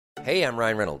Hey, I'm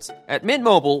Ryan Reynolds. At Mint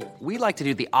Mobile, we like to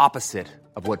do the opposite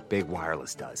of what Big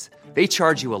Wireless does. They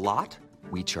charge you a lot,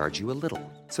 we charge you a little.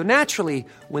 So naturally,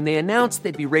 when they announced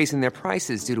they'd be raising their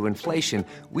prices due to inflation,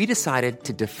 we decided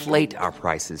to deflate our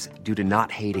prices due to not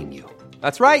hating you.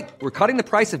 That's right. We're cutting the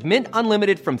price of Mint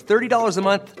Unlimited from $30 a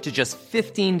month to just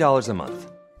 $15 a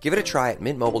month. Give it a try at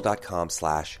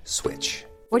mintmobile.com/switch.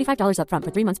 $45 up front for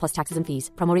 3 months plus taxes and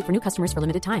fees. Promo rate for new customers for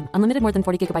limited time. Unlimited more than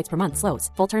 40 gigabytes per month. Slows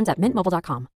full terms at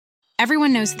mintmobile.com.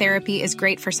 Everyone knows therapy is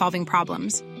great for solving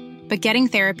problems, but getting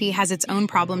therapy has its own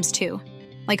problems too,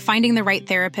 like finding the right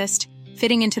therapist,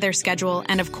 fitting into their schedule,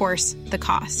 and of course, the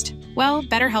cost. Well,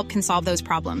 BetterHelp can solve those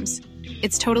problems.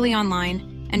 It's totally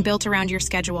online and built around your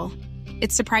schedule.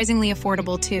 It's surprisingly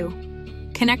affordable too.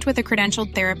 Connect with a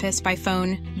credentialed therapist by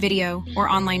phone, video, or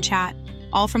online chat,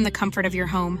 all from the comfort of your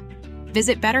home.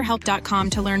 Visit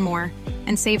BetterHelp.com to learn more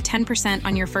and save 10%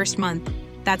 on your first month.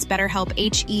 That's BetterHelp,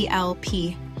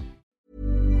 H-E-L-P.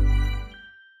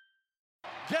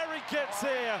 Gary gets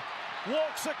there,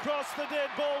 walks across the dead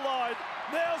ball line,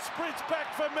 now sprints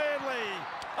back for Manly.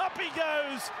 Up he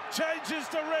goes, changes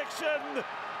direction.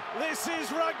 This is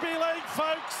rugby league,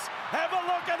 folks. Have a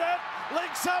look at it.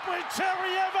 Links up with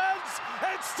Cherry Evans.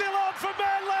 It's still on for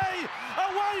Manly.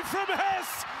 Away from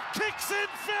Hess. Kicks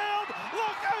in field.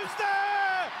 Look who's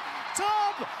there.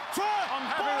 Tom I'm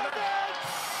happy with that.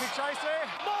 Big chase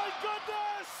there. My goodness.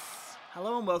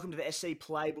 Hello and welcome to the SC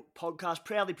Playbook podcast,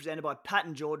 proudly presented by Pat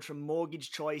and George from Mortgage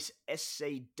Choice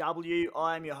SCW.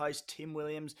 I am your host, Tim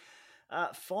Williams.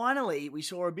 Finally, we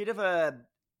saw a bit of a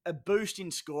boost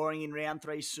in scoring in round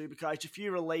 3 Supercoach. A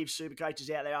few relieved Supercoaches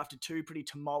out there after 2 pretty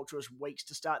tumultuous weeks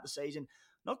to start the season.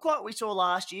 Not quite what we saw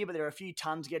last year, but there are a few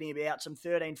tons getting about, some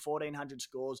 1,1400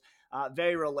 scores.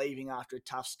 Very relieving after a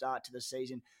tough start to the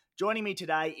season. Joining me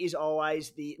today is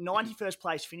always the 91st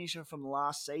place finisher from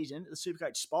last season, the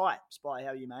Supercoach Spy. Spy, how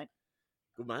are you, mate?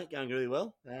 Good, mate. Going really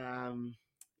well.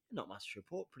 Not much to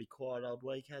report. Pretty quiet old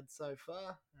week had so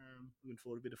far. Looking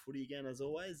forward to a bit of footy again, as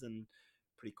always, and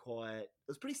pretty quiet. It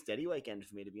was a pretty steady weekend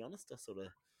for me, to be honest. I sort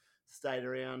of stayed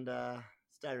around the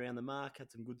mark,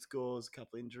 had some good scores, a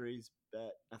couple of injuries,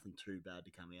 but nothing too bad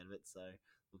to come out of it. So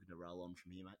looking to roll on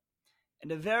from here, mate.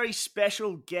 And a very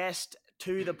special guest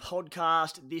to the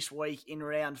podcast this week in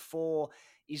round 4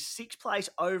 is 6th place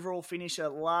overall finisher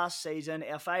last season,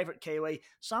 our favourite Kiwi,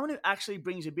 someone who actually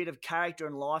brings a bit of character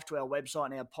and life to our website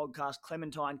and our podcast,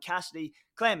 Clementine Cassidy.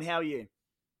 Clem, how are you?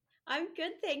 I'm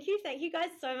good, thank you. Thank you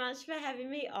guys so much for having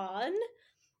me on.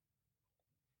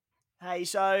 Hey,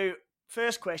 so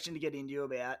first question to get into you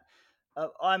about.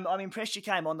 I'm impressed you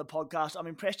came on the podcast. I'm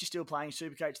impressed you're still playing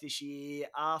Supercoach this year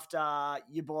after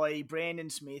your boy Brandon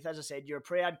Smith. As I said, you're a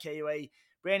proud Kiwi.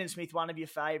 Brandon Smith, one of your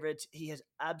favourites. He has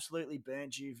absolutely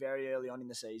burnt you very early on in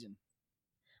the season.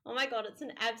 Oh my God, it's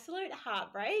an absolute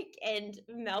heartbreak. And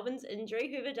Melbourne's injury,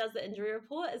 whoever does the injury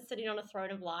report is sitting on a throne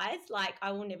of lies. Like,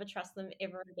 I will never trust them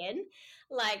ever again.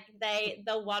 Like,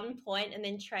 the 1 point and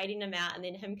then trading him out and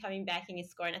then him coming back and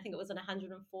he's scoring, I think it was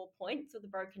 104 points with a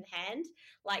broken hand.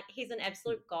 Like, he's an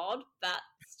absolute god, but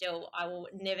still, I will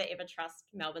never ever trust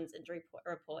Melbourne's injury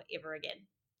report ever again.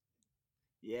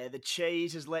 Yeah, the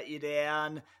cheese has let you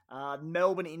down.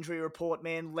 Melbourne injury report,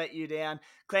 man, let you down.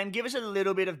 Clem, give us a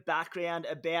little bit of background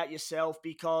about yourself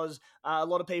because a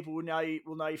lot of people will know you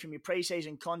from your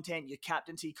preseason content, your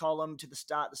captaincy column to the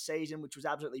start of the season, which was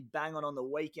absolutely bang on the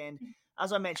weekend.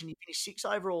 As I mentioned, you finished 6th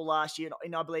overall last year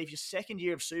in, I believe, your second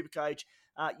year of Supercoach.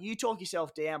 You talk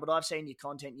yourself down, but I've seen your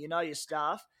content. You know your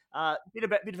stuff. Bit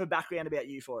of a background about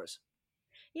you for us.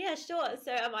 Yeah, sure.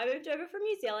 So I moved over from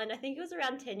New Zealand. I think it was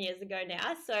around 10 years ago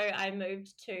now. So I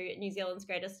moved to New Zealand's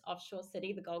greatest offshore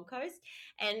city, the Gold Coast.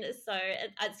 And so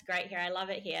it's great here. I love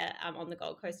it here on the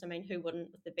Gold Coast. I mean, who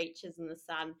wouldn't with the beaches and the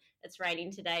sun? It's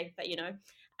raining today, but you know.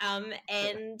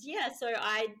 And yeah, so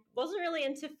I wasn't really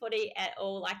into footy at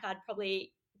all. Like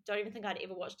don't even think I'd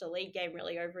ever watched a league game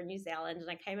really over in New Zealand. And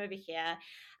I came over here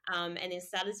and then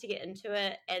started to get into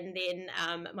it. And then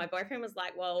my boyfriend was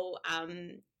like, well,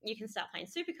 you can start playing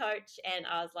Supercoach. And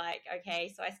I was like,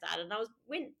 okay. So I started and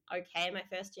went okay in my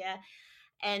first year.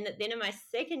 And then in my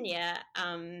second year,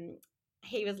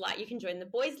 he was like, you can join the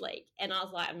boys league. And I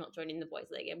was like, I'm not joining the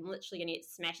boys league. I'm literally going to get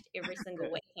smashed every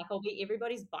single week. Like, I'll be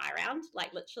everybody's buy round,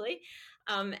 like literally.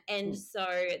 And so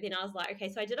then I was like, okay,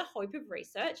 so I did a hope of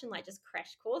research and like just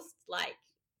crash coursed, like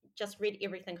just read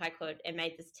everything I could and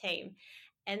made this team.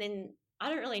 And then I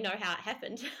don't really know how it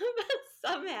happened, but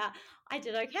somehow I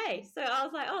did okay. So I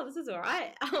was like, oh, this is all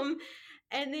right.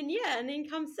 And then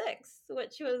come 6th,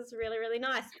 which was really, really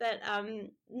nice. But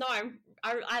no,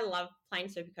 I love playing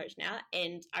Supercoach now,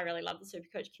 and I really love the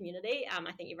Supercoach community.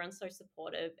 I think everyone's so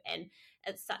supportive, and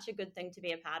it's such a good thing to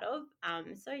be a part of.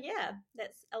 So yeah,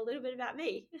 that's a little bit about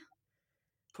me.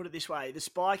 Put it this way, the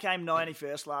Spy came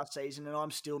 91st last season, and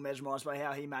I'm still mesmerised by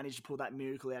how he managed to pull that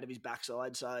miracle out of his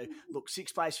backside. So, look,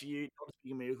 sixth place for you, not as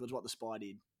big a miracle as what the Spy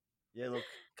did. Yeah, look,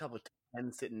 a couple of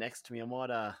 10 sitting next to me. I might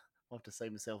have to see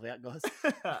myself out, guys.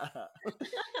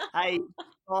 Hey,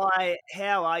 Spy,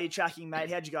 how are you tracking, mate?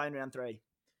 How'd you go in round 3?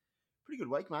 Pretty good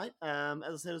week, mate. As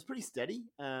I said, it was pretty steady.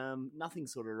 Nothing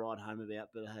sort of ride home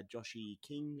about, but I had Joshy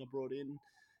King I brought in.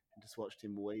 And just watched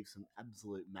him weave some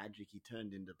absolute magic. He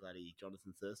turned into bloody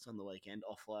Jonathan Thurston on the weekend.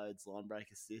 Offloads, line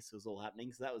break assists, it was all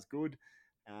happening. So that was good.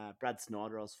 Brad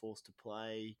Snyder I was forced to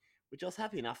play, which I was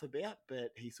happy enough about,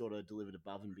 but he sort of delivered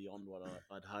above and beyond what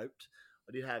I'd hoped.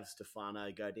 I did have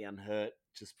Stefano go down hurt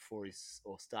just before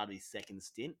started his second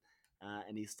stint,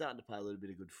 and he's starting to play a little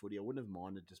bit of good footy. I wouldn't have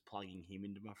minded just plugging him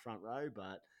into my front row,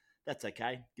 but that's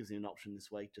okay. Gives me an option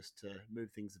this week just to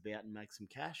move things about and make some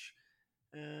cash.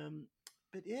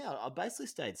 But yeah, I basically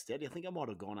stayed steady. I think I might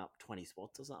have gone up 20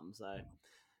 spots or something. So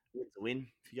it's a win.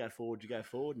 If you go forward, you go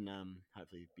forward, and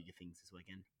hopefully bigger things this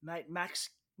weekend. Mate, Max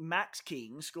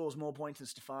King scores more points than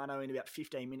Stefano in about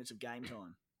 15 minutes of game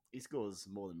time. He scores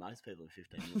more than most people in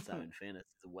 15 minutes, so in fairness,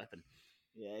 it's a weapon.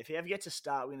 Yeah, if he ever gets a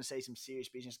start, we're going to see some serious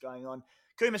business going on.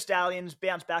 Kuma Stallions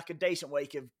bounced back a decent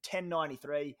week of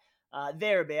 10.93.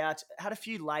 Thereabouts. Had a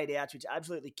few laid outs, which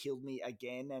absolutely killed me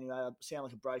again. Anyway, I sound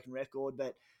like a broken record,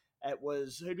 but it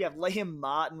was, who do we have? Liam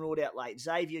Martin ruled out late.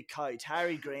 Xavier Coates,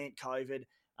 Harry Grant, COVID. It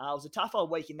was a tough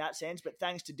old week in that sense, but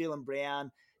thanks to Dylan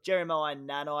Brown, Jeremiah and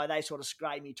Nanai, they sort of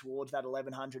scraped me towards that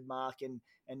 1,100 mark and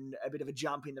a bit of a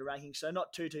jump in the rankings. So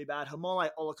not too bad. Hamole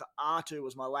Olika Artu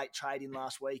was my late trade in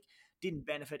last week. Didn't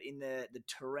benefit in the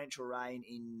torrential rain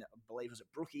in, I believe, was it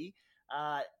Brookie?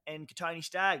 And Katoni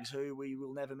Staggs, who we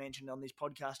will never mention on this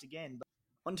podcast again. But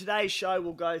on today's show,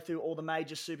 we'll go through all the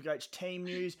major Supercoach team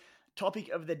news. Topic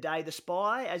of the day, the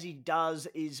Spy, as he does,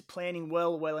 is planning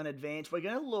well in advance. We're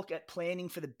going to look at planning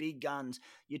for the big guns.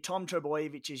 Your Tom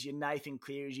Trebojeviches, your Nathan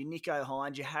Clearys, your Nico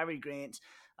Hines, your Harry Grants.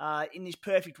 In this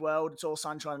perfect world, it's all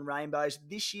sunshine and rainbows.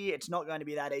 This year, it's not going to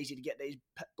be that easy to get these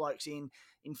blokes in.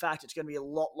 In fact, it's going to be a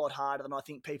lot harder than I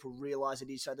think people realise it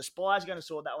is. So the Spy's going to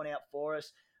sort that one out for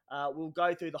us. We'll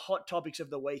go through the hot topics of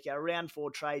the week, our round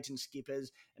 4 trades and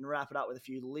skippers, and wrap it up with a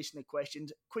few listener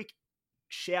questions. Quick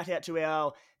shout out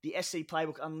to the SC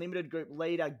Playbook Unlimited group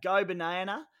leader, Go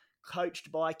Banana,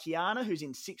 coached by Kiana, who's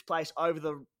in 6th place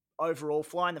overall,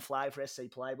 flying the flag for SC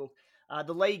Playbook.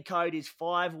 The league code is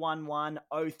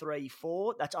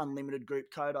 511034. That's unlimited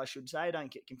group code, I should say. Don't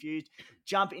get confused.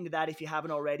 Jump into that if you haven't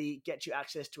already. Get you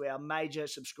access to our major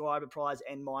subscriber prize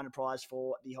and minor prize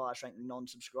for the highest ranked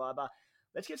non-subscriber.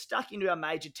 Let's get stuck into our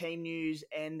major team news.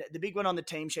 And the big one on the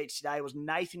team sheets today was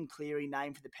Nathan Cleary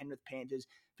named for the Penrith Panthers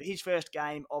for his first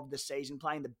game of the season,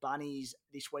 playing the Bunnies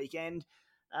this weekend.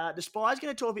 The Spy's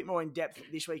going to talk a bit more in depth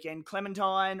this weekend.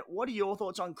 Clementine, what are your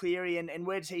thoughts on Cleary and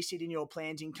where does he sit in your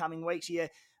plans in coming weeks? Are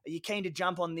you keen to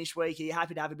jump on this week? Are you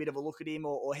happy to have a bit of a look at him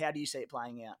or how do you see it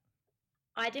playing out?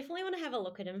 I definitely want to have a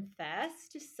look at him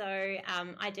first. So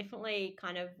I definitely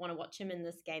kind of want to watch him in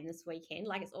this game this weekend.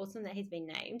 Like, it's awesome that he's been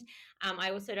named.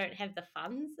 I also don't have the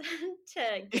funds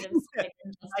to get him straight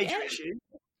in just yet.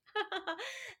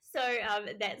 So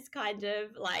that's kind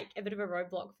of like a bit of a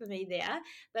roadblock for me there.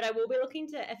 But I will be looking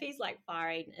to, if he's like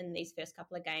firing in these first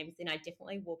couple of games, then I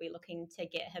definitely will be looking to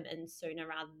get him in sooner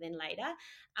rather than later.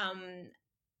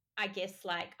 I guess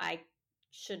like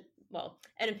in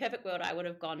a perfect world, I would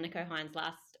have gone Nico Hines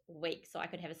last week so I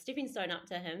could have a stepping stone up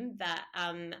to him, but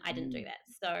I didn't do that.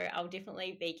 So I'll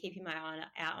definitely be keeping my eye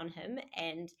out on him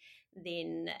and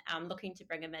then looking to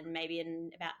bring him in maybe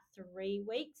in about 3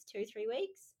 weeks, 2-3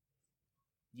 weeks.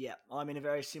 Yeah, I'm in a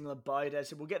very similar boat.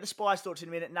 As we'll get the Spy's thoughts in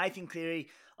a minute. Nathan Cleary,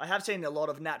 I have seen a lot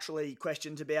of naturally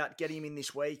questions about getting him in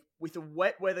this week. With a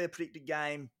wet weather predicted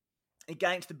game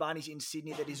against the Bunnies in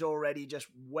Sydney that is already just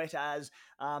wet as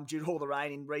due to all the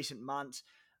rain in recent months,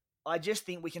 I just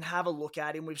think we can have a look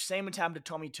at him. We've seen what's happened to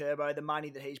Tommy Turbo, the money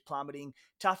that he's plummeting.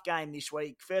 Tough game this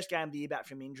week. First game of the year back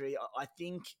from injury. I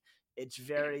think it's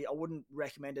I wouldn't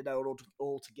recommend it at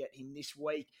all to get him this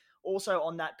week. Also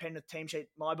on that Penrith team sheet,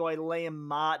 my boy Liam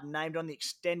Martin named on the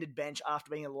extended bench after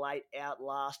being a late out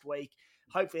last week.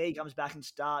 Hopefully he comes back and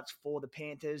starts for the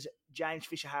Panthers. James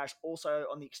Fisher-Harris also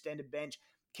on the extended bench.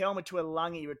 Kelma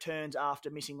Tuilagi returns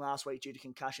after missing last week due to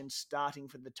concussion, starting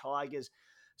for the Tigers.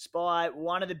 Spy,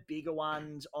 one of the bigger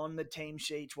ones on the team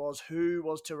sheets was who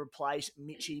was to replace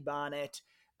Mitchie Barnett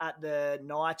at the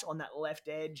Knights on that left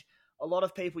edge. A lot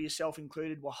of people, yourself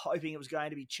included, were hoping it was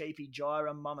going to be Cheapy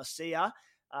Jaira Mamasia,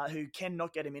 who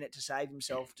cannot get a minute to save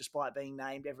himself despite being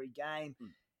named every game.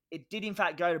 it did in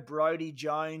fact go to Brodie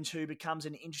Jones, who becomes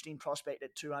an interesting prospect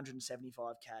at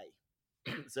 275k.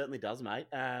 It certainly does, mate.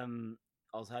 I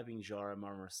was hoping Jora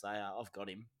Momorosea. I've got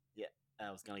him. Yeah,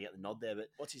 I was going to get the nod there, but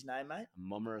What's his name, mate?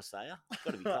 Momorosea.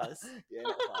 Got to be close. Yeah,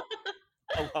 not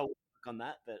far. I'll work on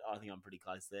that, but I think I'm pretty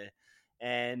close there.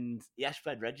 And he actually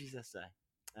played Reggie's yesterday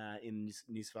in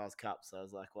New South Wales Cup, so I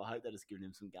was like, well, I hope that has given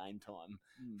him some game time,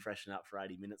 freshen up for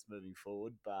 80 minutes moving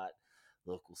forward. But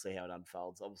look, we'll see how it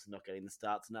unfolds. Obviously, not getting the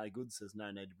start's no good, so there's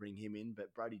no need to bring him in.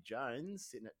 But Brodie Jones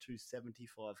sitting at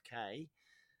 275k.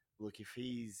 Look, if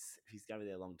he's going to be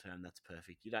there long term, that's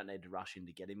perfect. You don't need to rush in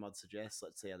to get him, I'd suggest.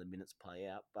 Let's see how the minutes play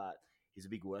out. But he's a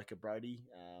big worker, Brodie.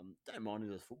 Don't mind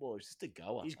him as a footballer. He's just a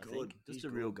goer. He's good. Just a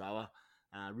real goer.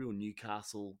 Real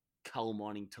Newcastle coal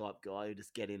mining type guy who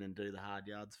just get in and do the hard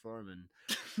yards for him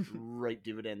and reap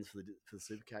dividends for the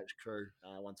Supercoach crew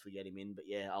once we get him in. But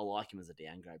yeah, I like him as a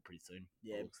downgrade pretty soon.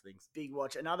 Yeah, looks things. big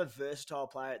watch. Another versatile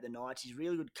player at the Knights. He's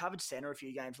really good. Covered centre a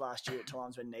few games last year at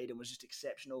times when needed, was just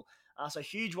exceptional. So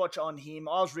huge watch on him.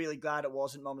 I was really glad it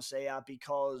wasn't Momosia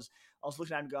because I was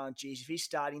looking at him going, geez, if he's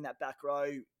starting that back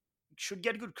row, should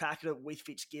get a good crack at it with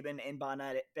Fitzgibbon and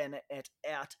Bennett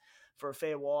out for a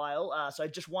fair while. So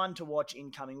just one to watch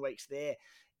in coming weeks there.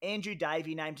 Andrew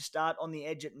Davey named to start on the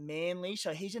edge at Manly,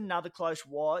 so he's another close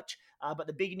watch. But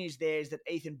the big news there is that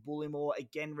Ethan Bullimore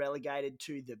again relegated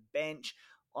to the bench.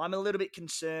 I'm a little bit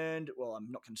concerned. Well,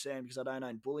 I'm not concerned because I don't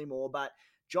own Bullimore, but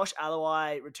Josh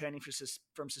Alloway returning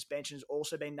from suspension has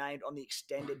also been named on the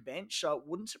extended bench, so it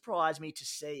wouldn't surprise me to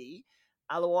see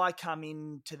Alloway come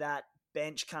into that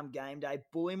bench come game day,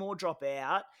 Bullimore drop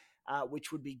out,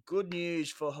 which would be good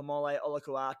news for Hamole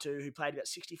Olakuatu, who played about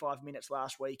 65 minutes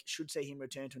last week. Should see him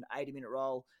return to an 80-minute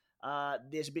role.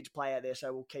 There's a bit to play out there,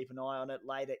 so we'll keep an eye on it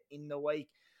later in the week.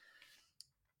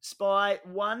 Spy,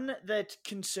 one that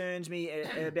concerns me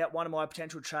about one of my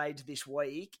potential trades this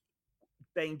week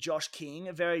being Josh King,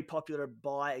 a very popular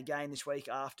buy again this week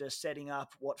after setting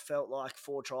up what felt like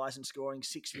 4 tries and scoring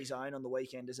 6 of his own on the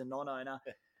weekend as a non-owner.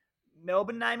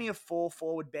 Melbourne naming a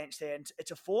 4-forward bench there. And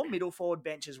it's a 4 middle forward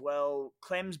bench as well.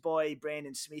 Clem's boy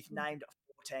Brandon Smith named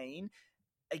 14.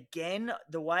 Again,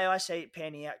 the way I see it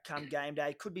panning out come game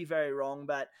day, could be very wrong,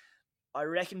 but I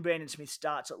reckon Brandon Smith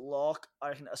starts at lock. I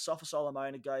reckon Asafa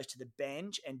Solomona goes to the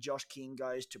bench and Josh King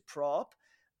goes to prop.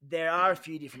 There are a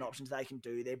few different options they can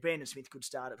do there. Brandon Smith could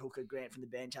start at hooker, Grant from the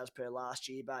bench as per last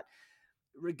year, but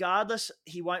regardless,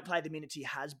 he won't play the minutes he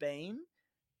has been.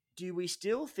 Do we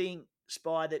still think,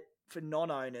 Spy, that for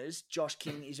non-owners, Josh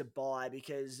King is a buy?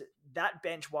 Because that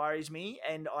bench worries me,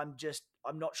 and I'm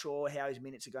not sure how his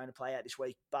minutes are going to play out this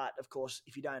week. But, of course,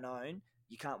 if you don't own,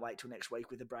 you can't wait till next week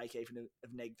with a break-even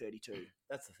of neg 32.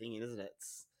 That's the thing, isn't it?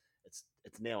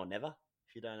 It's now or never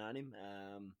if you don't own him.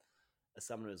 As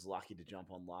someone who was lucky to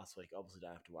jump on last week, obviously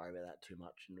don't have to worry about that too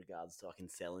much in regards to I can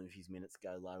sell him if his minutes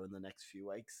go low in the next few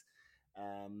weeks.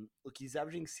 Look, he's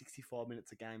averaging 65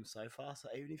 minutes a game so far, so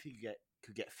even if you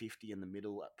could get 50 in the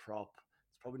middle at prop,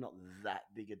 it's probably not that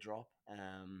big a drop.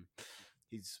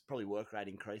 His probably work rate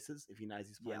increases if he knows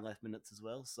he's playing less minutes as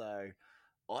well, so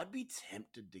I'd be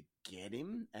tempted to get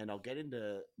him, and I'll get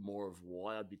into more of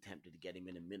why I'd be tempted to get him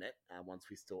in a minute once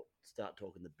we start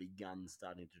talking the big guns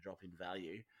starting to drop in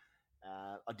value.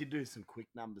 I did do some quick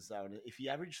numbers though, and if he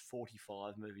averaged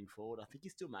 45 moving forward, I think he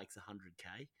still makes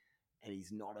 100k, and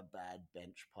he's not a bad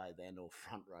bench player then or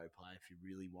front row player if you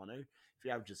really want to. If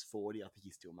he averages 40, I think he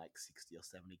still makes 60 or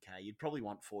 70k. You'd probably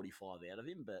want 45 out of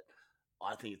him, but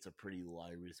I think it's a pretty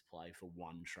low risk play for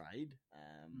one trade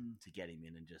to get him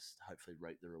in and just hopefully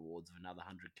reap the rewards of another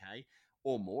 100k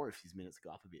or more if his minutes go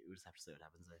up a bit. We'll just have to see what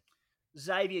happens there.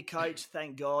 Xavier Coates,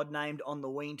 thank God, named on the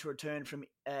wing to return from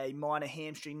a minor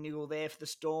hamstring niggle there for the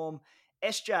Storm.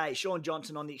 SJ, Sean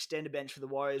Johnson on the extended bench for the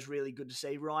Warriors, really good to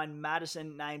see. Ryan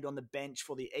Madison named on the bench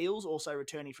for the Eels, also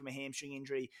returning from a hamstring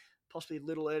injury, possibly a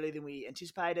little earlier than we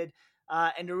anticipated.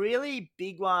 And a really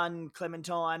big one,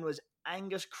 Clementine, was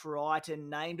Angus Crichton,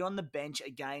 named on the bench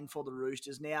again for the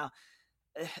Roosters. Now,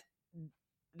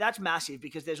 that's massive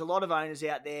because there's a lot of owners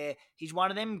out there. He's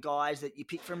one of them guys that you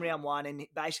pick from round one and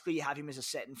basically you have him as a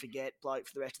set and forget bloke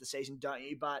for the rest of the season, don't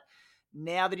you? But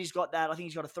now that he's got that, I think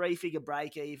he's got a 3-figure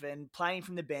break even, playing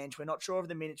from the bench. We're not sure of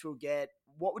the minutes we'll get.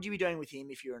 What would you be doing with him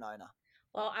if you're an owner?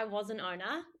 Well, I was an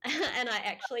owner and I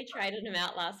actually traded him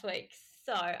out last week.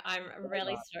 So I'm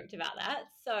really stoked about that.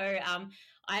 So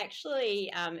I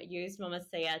actually used Mama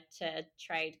Sia to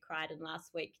trade Crichton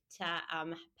last week to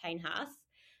Payne Haas.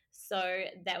 So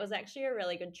that was actually a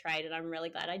really good trade, and I'm really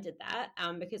glad I did that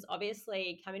because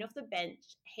obviously coming off the bench,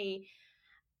 he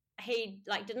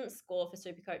didn't score for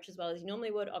Supercoach as well as he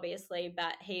normally would, obviously,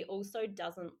 but he also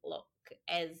doesn't look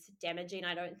as damaging,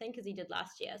 I don't think, as he did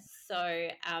last year. So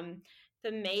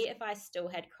for me, if I still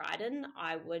had Crichton,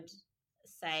 I would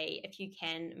say if you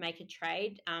can make a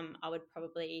trade, I would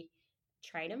probably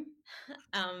trade him.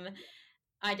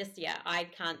 I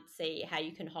can't see how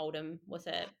you can hold him with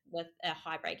a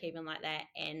high break even like that,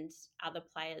 and other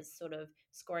players sort of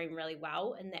scoring really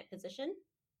well in that position.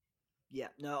 Yeah,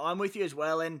 no, I'm with you as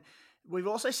well. And we've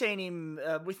also seen him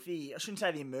I shouldn't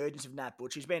say the emergence of Nat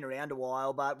Butch. He's been around a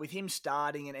while, but with him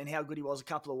starting and how good he was a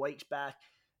couple of weeks back,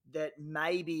 that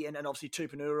maybe, and obviously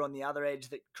Tupanura on the other edge,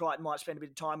 that Crichton might spend a bit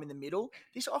of time in the middle.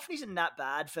 This often isn't that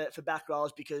bad for back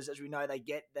rows because, as we know, they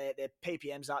get their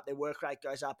PPMs up, their work rate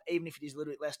goes up, even if it is a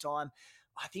little bit less time.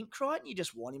 I think Crichton, you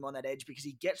just want him on that edge because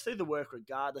he gets through the work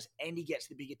regardless and he gets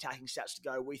the big attacking stats to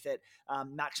go with it,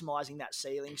 maximising that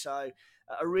ceiling. So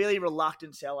a really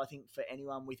reluctant sell, I think, for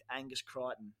anyone with Angus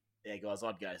Crichton. Yeah, guys,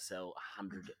 I'd go sell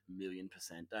 100 million%.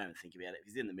 Don't even think about it.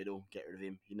 If he's in the middle, get rid of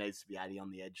him. He needs to be 80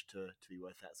 on the edge to be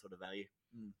worth that sort of value.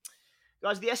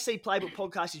 Guys, the SC Playbook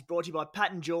podcast is brought to you by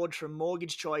Pat and George from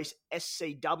Mortgage Choice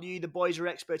SCW. The boys are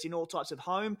experts in all types of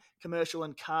home, commercial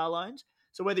and car loans.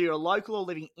 So whether you're a local or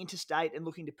living interstate and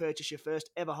looking to purchase your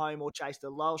first ever home or chase the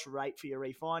lowest rate for your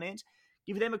refinance,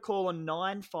 give them a call on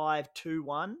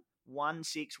 9521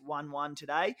 1611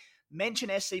 today. Mention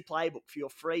SC Playbook for your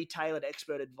free tailored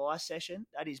expert advice session.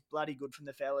 That is bloody good from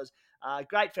the fellas.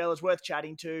 Great fellas, worth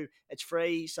chatting to. It's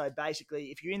free. So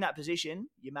basically, if you're in that position,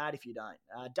 you're mad if you don't.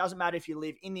 Doesn't matter if you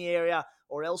live in the area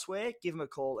or elsewhere, give them a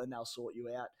call and they'll sort you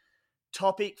out.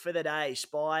 Topic for the day,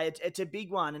 Spy. It's a big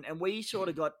one. And we sort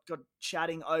of got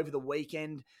chatting over the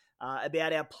weekend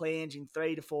about our plans in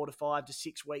 3 to 4 to 5 to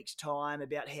 6 weeks' time,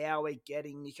 about how we're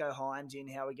getting Nicho Hynes in,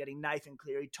 how we're getting Nathan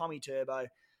Cleary, Tommy Turbo,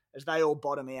 as they all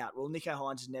bottom out. Well, Nicho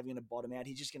Hynes is never going to bottom out.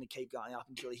 He's just going to keep going up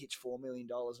until he hits $4 million,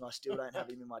 and I still don't have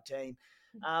him in my team.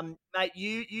 Mate,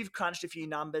 you've crunched a few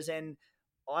numbers, and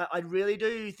I really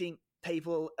do think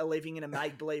people are living in a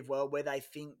make-believe world where they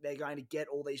think they're going to get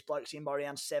all these blokes in by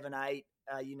around 7, 8.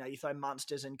 You throw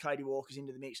Munsters and Cody Walkers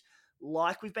into the mix,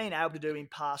 like we've been able to do in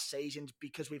past seasons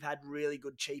because we've had really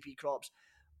good cheapie crops.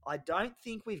 I don't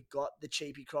think we've got the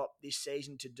cheapie crop this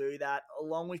season to do that,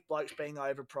 along with blokes being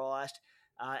overpriced.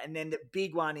 And then the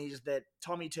big one is that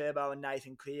Tommy Turbo and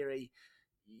Nathan Cleary,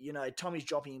 Tommy's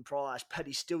dropping in price, but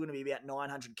he's still going to be about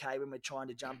 900K when we're trying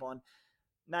to jump on.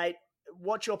 Mate,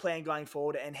 what's your plan going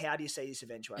forward and how do you see this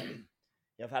eventuating?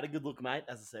 Yeah, I've had a good look, mate.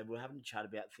 As I said, we're having a chat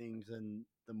about things, and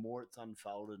the more it's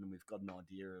unfolded and we've got an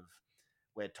idea of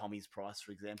where Tommy's price,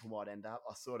 for example, might end up,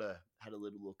 I sort of had a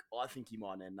little look. I think he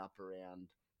might end up around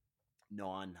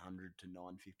 900 to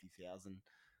 950,000.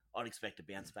 I'd expect a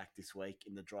bounce back this week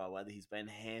in the dry weather. He's been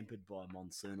hampered by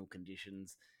monsoonal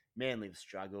conditions. Manly have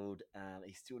struggled.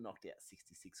 He still knocked out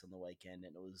 66 on the weekend,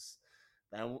 and it was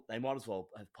they might as well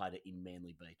have played it in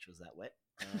Manly Beach. It was that wet.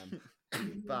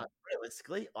 But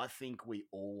realistically, I think we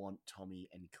all want Tommy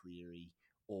and Cleary,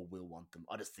 or will want them.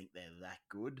 I just think they're that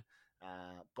good.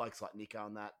 Blokes like Nicho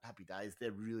and that, happy days.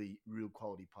 They're really, real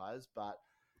quality players. But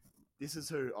this is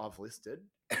who I've listed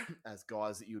as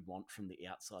guys that you would want from the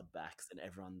outside backs, and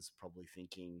everyone's probably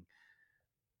thinking,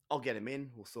 I'll get him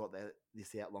in. We'll sort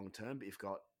this out long term. But you've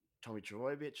got Tommy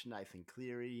Trbojevic, Nathan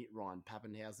Cleary, Ryan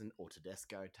Pappenhausen, or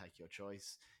Tedesco, take your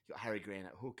choice. You've got Harry Grant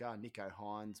at hooker, Nicho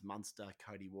Hynes, Munster,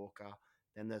 Cody Walker.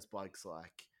 Then there's blokes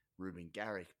like Ruben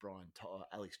Garrick, Brian Totter,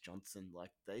 Alex Johnson.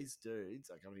 Like, these dudes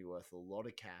are going to be worth a lot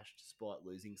of cash despite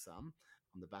losing some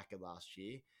on the back of last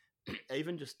year.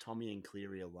 Even just Tommy and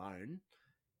Cleary alone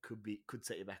could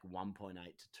set you back $1.8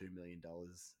 to $2 million.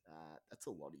 That's a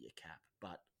lot of your cap,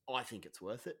 but I think it's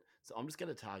worth it. So I'm just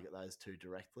going to target those two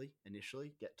directly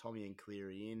initially. Get Tommy and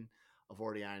Cleary in. I've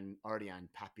already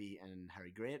owned Pappy and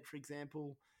Harry Grant, for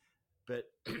example. But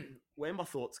where my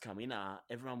thoughts come in are,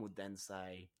 everyone would then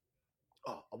say,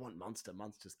 oh, I want Munster.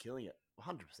 Munster's killing it.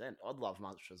 100%. I'd love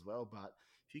Munster as well, but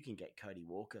if you can get Cody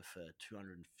Walker for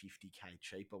 $250K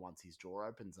cheaper once his draw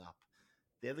opens up,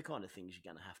 they're the kind of things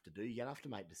you're going to have to do. You're going to have to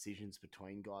make decisions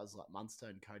between guys like Munster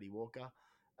and Cody Walker.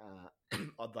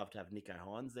 I'd love to have Nicho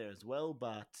Hynes there as well,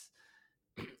 but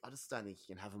I just don't think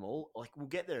you can have them all. Like, we'll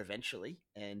get there eventually,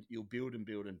 and you'll build and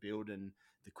build and build, and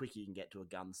the quicker you can get to a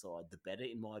gun side, the better,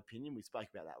 in my opinion. We spoke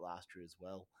about that last year as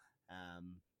well.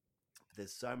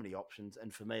 There's so many options,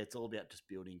 and for me, it's all about just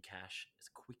building cash as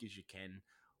quick as you can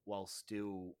while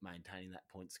still maintaining that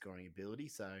point-scoring ability.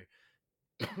 So,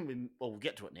 we'll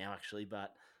get to it now, actually,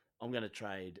 but I'm going to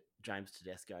trade James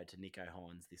Tedesco to Nicho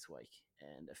Hynes this week.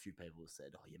 And a few people have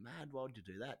said, oh, you're mad? Why would you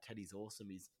do that? Teddy's awesome.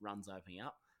 His run's opening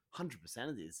up. 100%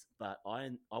 it is. But I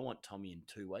want Tommy in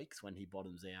 2 weeks when he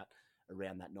bottoms out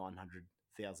around that 900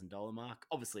 $100,000 mark.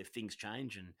 Obviously, if things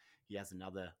change and he has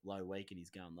another low week and he's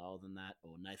going lower than that,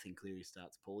 or Nathan Cleary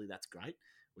starts poorly, that's great.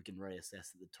 We can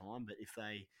reassess at the time. But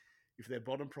if their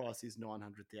bottom price is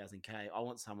 900,000K, I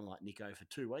want someone like Nico for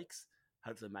 2 weeks.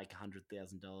 Hopefully make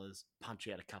 $100,000, punch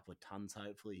out a couple of tons.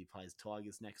 Hopefully he plays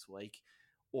Tigers next week.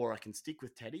 Or I can stick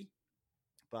with Teddy,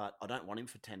 but I don't want him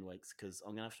for 10 weeks because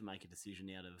I'm going to have to make a decision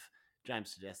out of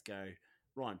James Tedesco,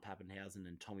 Ryan Pappenhausen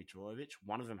and Tommy Trbojevic.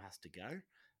 One of them has to go.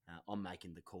 I'm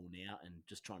making the call now and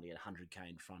just trying to get 100K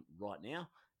in front right now.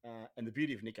 And the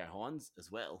beauty of Nico Hines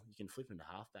as well, you can flip him to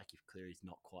halfback if Cleary's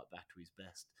not quite back to his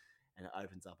best, and it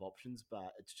opens up options.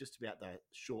 But it's just about the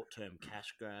short-term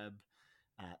cash grab.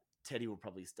 Teddy will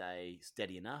probably stay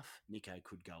steady enough. Nico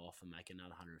could go off and make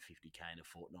another 150K in a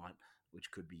fortnight,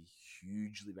 which could be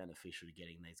hugely beneficial to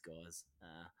getting these guys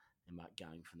and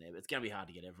going from there. But it's going to be hard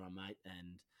to get everyone, mate.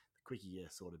 And the quicker you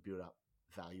sort of build up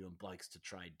value and blokes to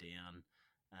trade down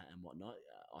and whatnot,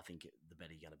 I think the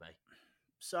better you're going to be.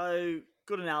 So,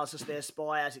 good analysis there,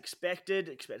 Spy, as expected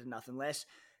nothing less.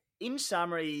 In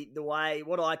summary,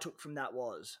 what I took from that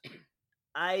was,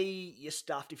 A, you're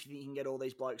stuffed if you think you can get all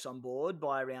these blokes on board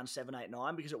by around 7, 8,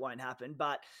 9, because it won't happen.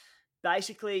 But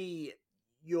basically,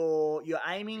 you're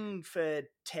aiming for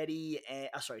Teddy.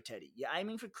 You're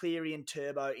aiming for Cleary and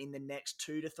Turbo in the next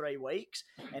 2 to 3 weeks,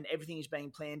 and everything is being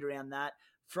planned around that.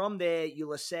 From there,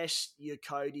 you'll assess your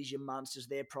Codys, your Munsters,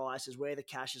 their prices, where the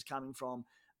cash is coming from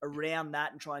around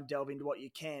that, and try and delve into what you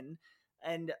can.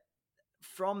 And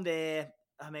from there,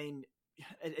 I mean,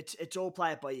 it's all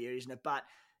play it by ear, isn't it? But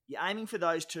you're aiming for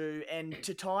those two. And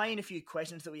to tie in a few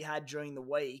questions that we had during the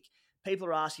week, people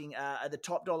are asking, are the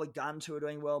top dollar guns who are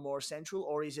doing well more essential,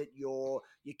 or is it your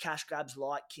cash grabs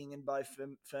like King and Bo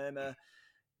Firma?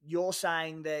 You're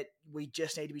saying that we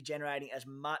just need to be generating as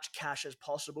much cash as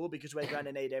possible because we're going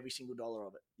to need every single dollar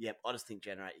of it. Yep, I just think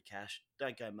generate your cash.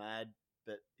 Don't go mad,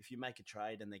 but if you make a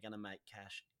trade and they're going to make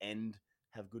cash and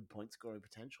have good point scoring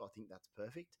potential, I think that's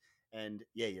perfect. And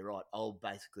yeah, you're right. I'll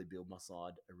basically build my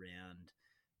side around,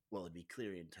 well, it'd be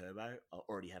Cleary and Turbo. I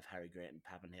already have Harry Grant and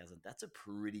Pappenhausen. That's a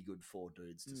pretty good 4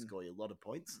 dudes to score you a lot of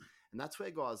points. And that's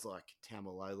where guys like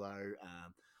Tamalolo,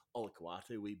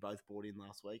 Olakau'atu, we both bought in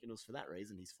last week. And it was for that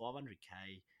reason. He's 500K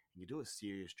and you do a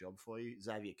serious job for you.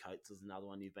 Xavier Coates is another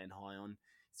one you've been high on.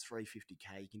 It's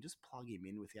 350K. You can just plug him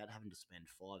in without having to spend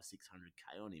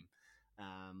 500-600K on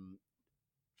him.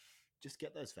 Just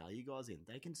get those value guys in.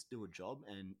 They can do a job,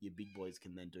 and your big boys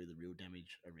can then do the real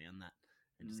damage around that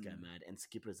and just go mad. And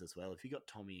skippers as well. If you got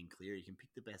Tommy and Cleary, you can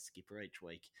pick the best skipper each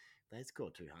week. If they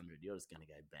score 200, you're just going to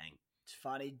go bang. It's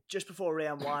funny. Just before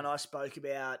round 1, I spoke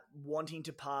about wanting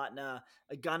to partner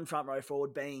a gun front row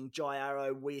forward being Jai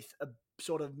Arrow with a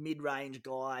sort of mid-range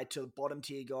guy to bottom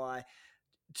tier guy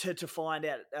to find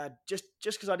out just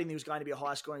because I didn't think it was going to be a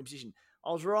high scoring position.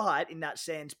 I was right in that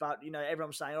sense, but everyone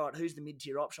was saying, all right, who's the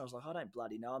mid-tier option? I was like, I don't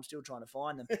bloody know. I'm still trying to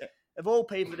find them. Of all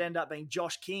people, it ended up being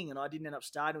Josh King, and I didn't end up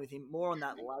starting with him. More on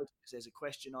that later because there's a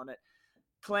question on it.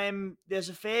 Clem, there's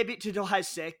a fair bit to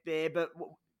dissect there, but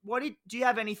do you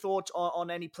have any thoughts on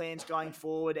any plans going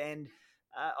forward? And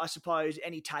I suppose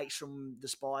any takes from the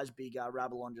Spies' big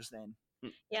rabble on just then?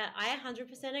 Yeah, I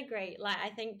 100% agree. I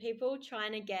think people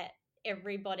trying to get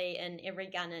everybody and every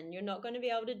gun in, you're not going to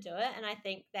be able to do it. And I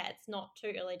think that's not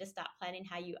too early to start planning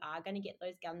how you are going to get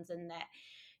those guns in that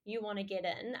you want to get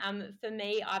in. For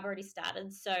me, I've already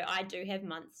started. So I do have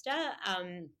Munster.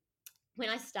 When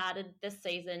I started this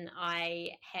season,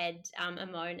 I had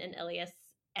Amon and Ilias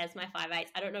as my 5'8".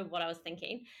 I don't know what I was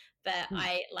thinking, but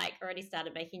I already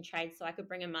started making trades so I could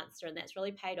bring a Munster, and that's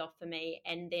really paid off for me.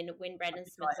 And then when Brandon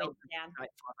Smith went down,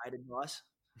 great 5'8" advice.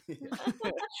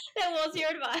 That was your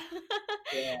advice.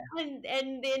 Yeah.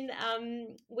 And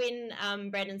then when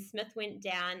Brandon Smith went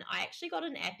down, I actually got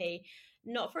an appy,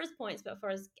 not for his points, but for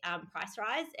his price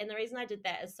rise. And the reason I did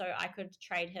that is so I could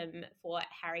trade him for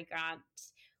Harry Grant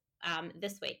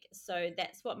this week. So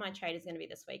that's what my trade is going to be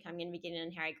this week. I'm going to be getting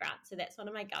in Harry Grant. So that's one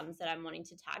of my guns that I'm wanting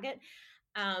to target.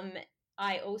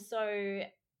 I also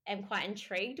am quite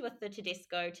intrigued with the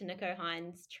Tedesco to Nico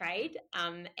Hines trade.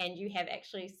 And you have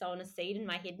actually sown a seed in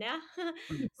my head now.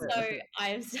 So I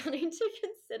am starting to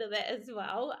consider that as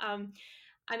well.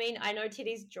 I mean, I know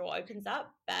Teddy's draw opens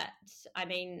up, but I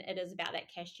mean, it is about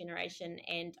that cash generation,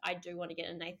 and I do want to get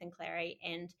a Nathan Cleary,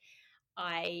 and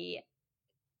I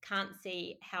can't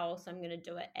see how else I'm going to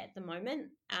do it at the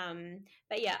moment.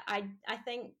 But yeah, I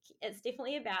think it's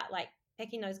definitely about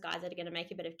picking those guys that are going to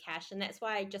make a bit of cash. And that's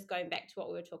why, just going back to what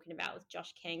we were talking about with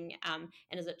Josh King, and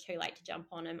is it too late to jump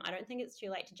on him? I don't think it's too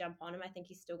late to jump on him. I think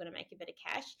he's still going to make a bit of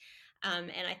cash.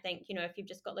 And I think, if you've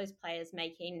just got those players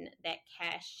making that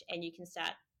cash and you can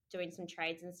start doing some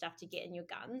trades and stuff to get in your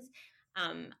guns,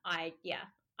 I'm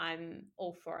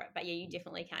all for it. But yeah, you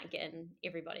definitely can't get in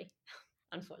everybody,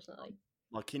 unfortunately.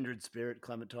 My kindred spirit,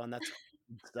 Clementine. That's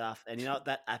good stuff. And you know what?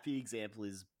 That Appy example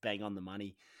is bang on the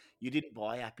money. You didn't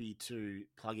buy Appy to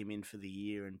plug him in for the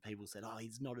year, and people said, "Oh,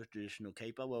 he's not a traditional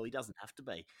keeper." Well, he doesn't have to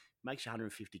be. Makes you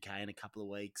 150k in a couple of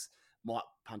weeks. Might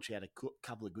punch out a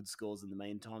couple of good scores in the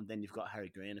meantime. Then you've got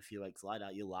Harry Grant a few weeks later.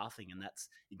 You're laughing, and that's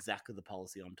exactly the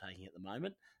policy I'm taking at the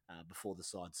moment. Before the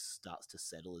side starts to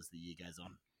settle as the year goes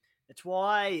on. It's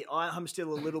why I'm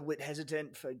still a little bit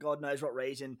hesitant, for God knows what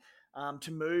reason,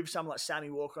 to move someone like Sammy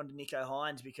Walker onto Nicho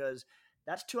Hines, because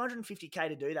that's 250k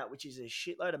to do that, which is a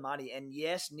shitload of money. And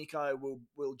yes, Nicho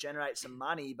will generate some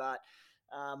money, but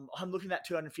I'm looking at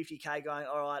 250k going,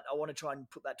 all right, I want to try and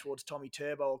put that towards Tommy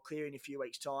Turbo or Cleary in a few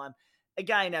weeks' time.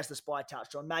 Again, as the Spy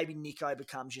touched on, maybe Nicho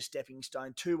becomes your stepping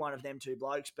stone to one of them two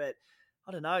blokes, but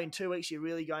I don't know, in 2 weeks, you're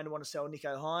really going to want to sell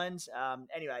Nicho Hines.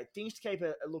 Anyway, things to keep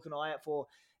a look an eye out for.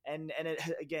 And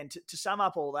again, to sum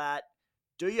up all that,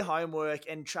 do your homework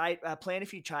and plan a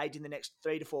few trades in the next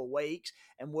 3 to 4 weeks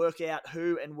and work out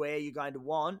who and where you're going to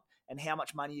want and how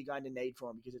much money you're going to need for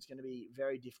them, because it's going to be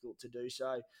very difficult to do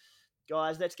so.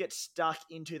 Guys, let's get stuck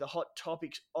into the hot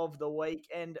topics of the week.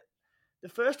 And the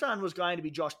first one was going to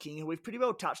be Josh King, who we've pretty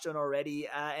well touched on already,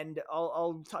 and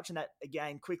I'll touch on that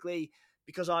again quickly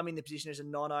because I'm in the position as a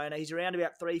non-owner. He's around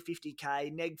about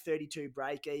 350k, neg 32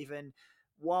 break even.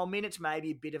 While minutes may be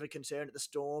a bit of a concern at the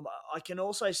Storm, I can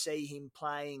also see him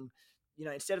playing,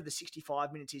 instead of the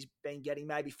 65 minutes he's been getting,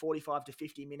 maybe 45 to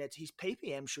 50 minutes. His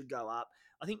PPM should go up.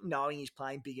 I think knowing he's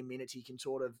playing bigger minutes, he can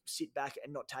sort of sit back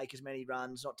and not take as many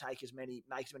runs, make as many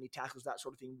tackles, that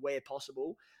sort of thing, where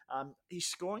possible. His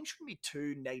scoring shouldn't be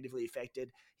too negatively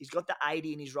affected. He's got the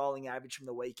 80 in his rolling average from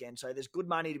the weekend, so there's good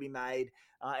money to be made.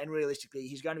 And realistically,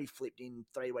 he's going to be flipped in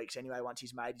 3 weeks anyway once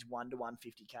he's made his 1 to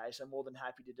 150k, so more than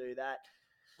happy to do that.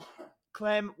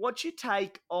 Clem, what's your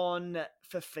take on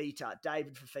Fafita,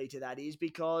 David Fafita, that is?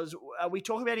 Because we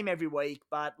talk about him every week,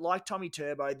 but like Tommy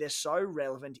Turbo, they're so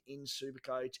relevant in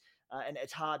Supercoach, and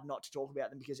it's hard not to talk about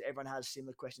them because everyone has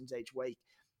similar questions each week.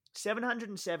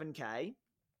 707k,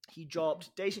 he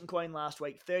dropped decent coin last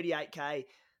week, 38k,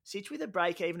 sits with a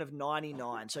break-even of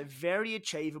 99, so very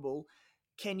achievable.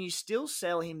 Can you still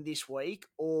sell him this week,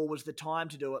 or was the time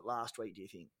to do it last week, do you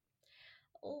think?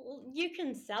 You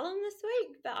can sell him this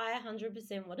week, but I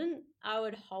 100% wouldn't. I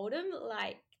would hold him.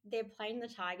 Like, they're playing the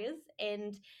Tigers,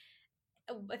 and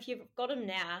if you've got him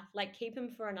now, like, keep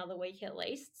him for another week at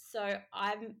least. So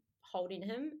I'm holding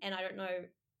him, and I don't know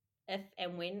if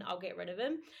and when I'll get rid of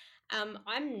him.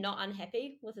 I'm not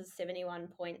unhappy with his 71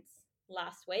 points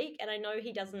last week, and I know he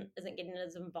isn't getting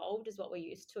as involved as what we're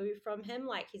used to from him.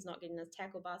 Like, he's not getting his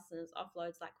tackle busts and his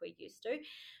offloads like we're used to.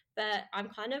 But I'm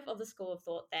kind of the school of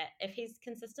thought that if he's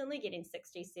consistently getting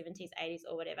 60s, 70s, 80s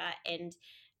or whatever, and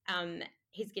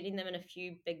he's getting them in a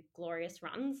few big glorious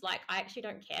runs, like, I actually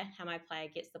don't care how my player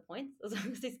gets the points as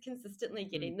long as he's consistently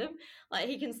getting them. Like,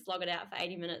 he can slog it out for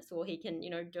 80 minutes or he can,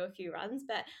 do a few runs.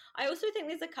 But I also think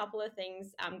there's a couple of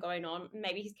things going on.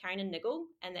 Maybe he's carrying a niggle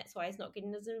and that's why he's not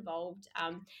getting as involved,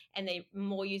 and they're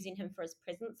more using him for his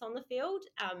presence on the field.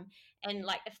 And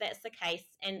like, if that's the case,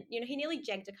 and he nearly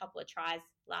jagged a couple of tries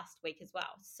last week as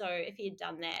well. So if he had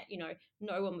done that,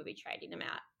 no one would be trading him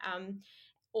out.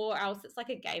 Or else it's like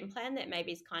a game plan that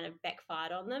maybe is kind of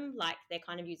backfired on them. Like, they're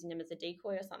kind of using him as a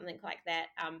decoy or something like that.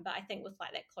 But I think with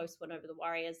like that close win over the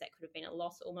Warriors, that could have been a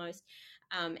loss almost.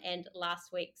 And last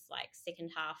week's like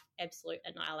second half absolute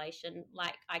annihilation.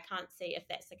 Like, I can't see, if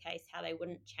that's the case, how they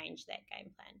wouldn't change that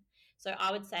game plan. So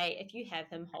I would say if you have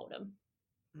him, hold him.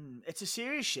 It's a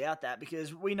serious shout, that,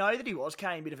 because we know that he was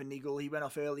carrying a bit of a niggle. He went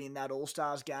off early in that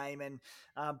All-Stars game and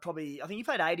I think he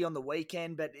played 80 on the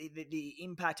weekend, but the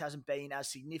impact hasn't been as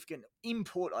significant.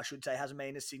 Input, I should say, hasn't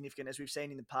been as significant as we've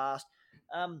seen in the past.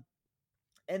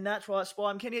 And that's why, Spy,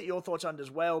 I'm keen to get your thoughts on it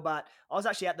as well, but I was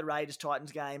actually at the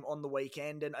Raiders-Titans game on the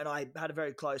weekend and I had a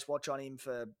very close watch on him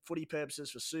for footy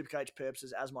purposes, for Supercoach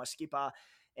purposes, as my skipper.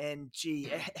 And, gee,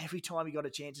 every time he got a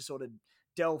chance to sort of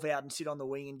delve out and sit on the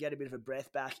wing and get a bit of a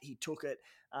breath back, he took it.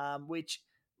 Which,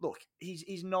 look,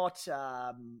 he's not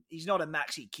a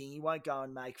Maxi King. He won't go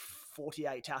and make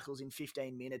 48 tackles in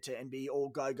 15 minutes and be all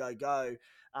go, go, go.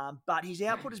 But his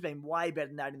output has been way better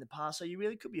than that in the past, so you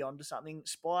really could be onto something.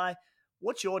 Spy,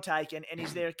 what's your take? And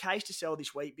is there a case to sell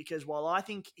this week? Because while I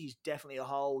think he's definitely a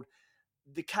hold,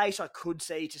 the case I could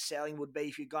see to selling would be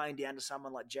if you're going down to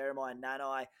someone like Jeremiah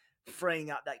Nanai, freeing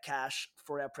up that cash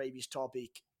for our previous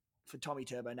topic for Tommy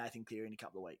Turbo, Nathan Cleary in a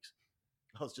couple of weeks.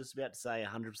 I was just about to say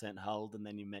 100% hold, and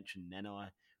then you mentioned Nanai,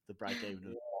 the break-even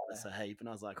of us a heap. And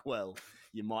I was like, well,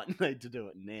 you might need to do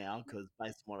it now because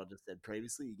based on what I just said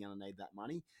previously, you're going to need that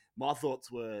money. My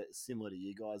thoughts were similar to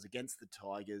you guys. Against the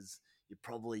Tigers, you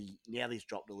probably, now that he's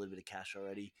dropped a little bit of cash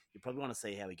already, you probably want to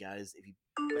see how he goes. If he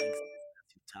banks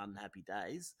a ton, happy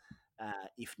days.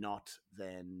 If not,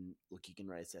 then look, you can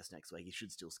reassess next week. He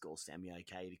should still score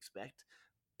semi-okay, you'd expect.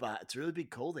 But it's a really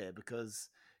big call there because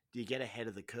do you get ahead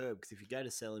of the curve? Because if you go to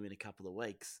sell him in a couple of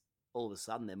weeks, all of a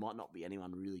sudden there might not be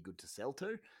anyone really good to sell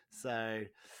to. So,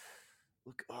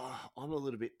 look, I'm a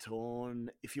little bit torn.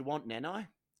 If you want Nanai,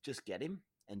 just get him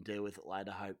and deal with it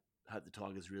later. Hope the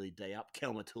Tigers really D up.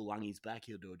 Kelma Tuolangi's back.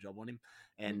 He'll do a job on him.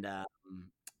 And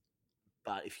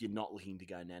but if you're not looking to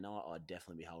go Nanai, I'd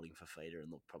definitely be holding for feeder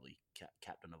and look probably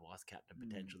captain or vice captain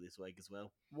potential this week as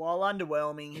well. While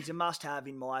underwhelming, he's a must-have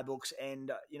in my books.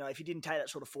 And, if you didn't take that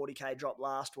sort of 40K drop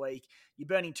last week, you're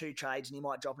burning 2 trades and he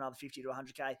might drop another 50 to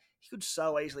 100K. He could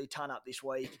so easily ton up this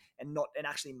week and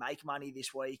actually make money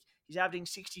this week. He's averaging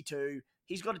 62.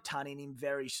 He's got a ton in him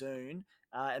very soon.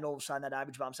 And all of a sudden that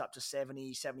average bumps up to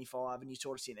 70, 75, and you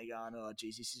sort of sit there going, oh,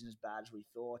 geez, this isn't as bad as we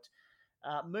thought.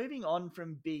 Moving on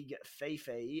from Big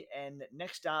Fifi, and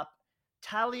next up,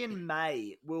 Talion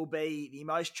May will be the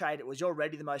most traded, was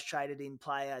already the most traded in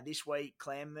player this week,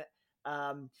 Clem.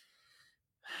 I'm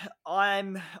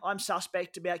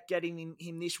suspect about getting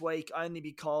him this week only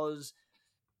because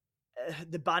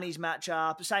the Bunnies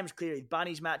matchup, the same as Cleary,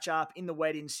 Bunnies matchup in the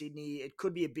wet in Sydney, it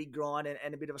could be a big grind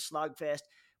and a bit of a slugfest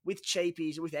with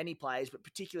cheapies, with any players, but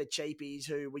particularly cheapies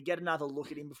who we get another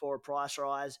look at him before a price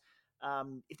rise.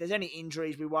 If there's any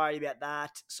injuries, we worry about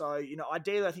that. So,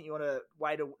 ideally, I think you want to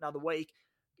wait another week.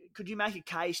 Could you make a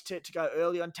case to go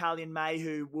early on Talion May,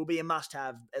 who will be a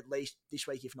must-have at least this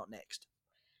week, if not next?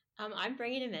 I'm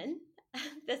bringing him in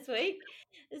this week.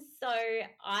 So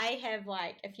I have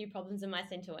a few problems in my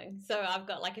centre wing. So I've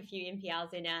got a few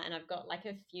NPRs in now and I've got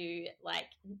a few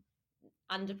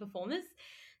underperformers.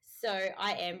 So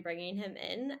I am bringing him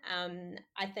in.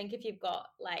 I think if you've got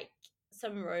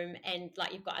some room and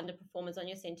you've got underperformers on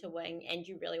your centre wing and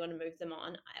you really want to move them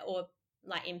on or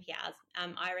NPRs,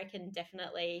 I reckon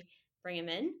definitely bring him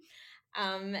in.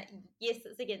 Yes,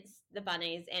 it's against the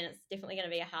Bunnies and it's definitely going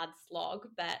to be a hard slog,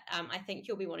 but I think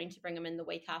you'll be wanting to bring him in the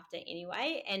week after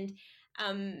anyway. And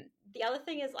the other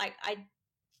thing is I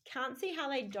can't see how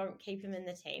they don't keep him in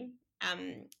the team.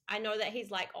 I know that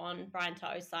he's on Brian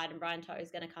To'o's side and Brian To'o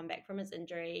is going to come back from his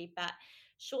injury, but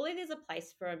surely there's a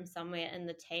place for him somewhere in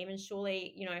the team, and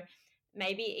surely,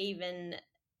 maybe even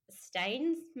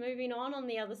Staines moving on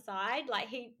the other side.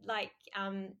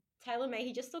 Taylor May,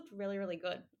 he just looked really, really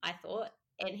good, I thought,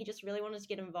 and he just really wanted to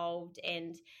get involved,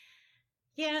 and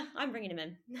yeah, I'm bringing him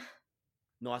in.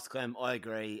 Nice, Clem. I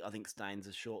agree. I think Staines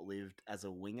is short-lived as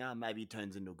a winger. Maybe he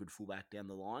turns into a good fullback down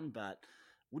the line, but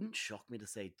wouldn't shock me to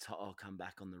see To'o come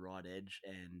back on the right edge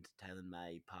and Taylor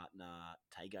May partner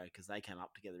Tago because they came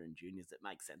up together in juniors. It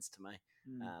makes sense to me.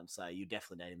 So you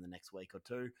definitely need him the next week or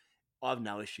two. I have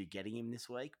no issue getting him this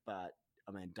week, but,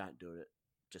 don't do it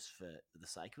just for the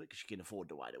sake of it because you can afford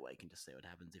to wait a week and just see what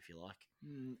happens if you like.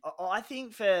 I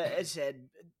think as I said,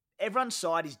 everyone's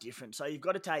side is different. So you've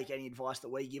got to take any advice that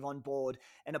we give on board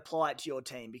and apply it to your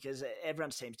team because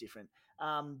everyone's team's different.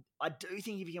 I do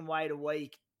think if you can wait a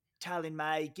week, Talion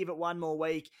May, give it one more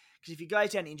week because if he goes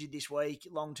down injured this week,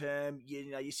 long term,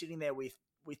 you're sitting there with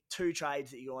 2 trades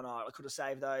that you're going, I could have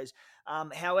saved those.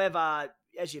 However,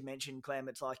 as you mentioned, Clem,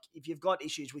 it's if you've got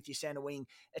issues with your centre wing,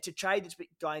 it's a trade that's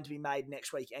going to be made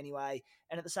next week anyway.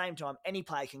 And at the same time, any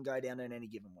player can go down in any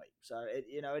given week. So,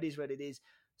 it is what it is.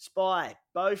 Spy,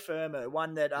 Bo Firmo,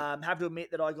 one that have to admit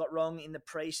that I got wrong in the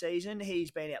preseason. He's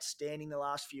been outstanding the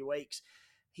last few weeks.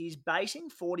 He's basing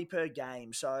 40 per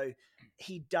game, so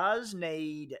he does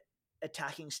need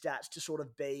attacking stats to sort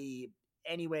of be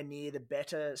anywhere near the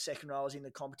better second rowers in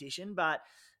the competition. But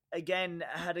again,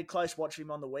 I had a close watch of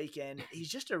him on the weekend. He's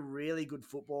just a really good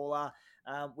footballer.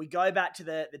 We go back to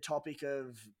the topic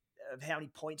of how many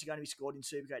points are going to be scored in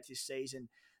Supercoach this season.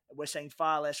 We're seeing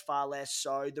far less.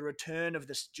 So the return of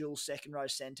the dual second row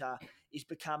centre is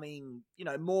becoming,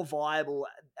 more viable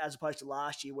as opposed to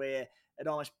last year where it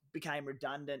almost became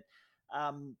redundant.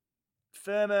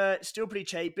 Firma, still pretty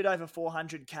cheap, bit over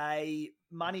 400K,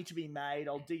 money to be made.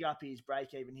 I'll dig up his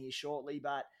break even here shortly,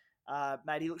 but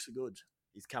mate, he looks so good.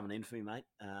 He's coming in for me, mate.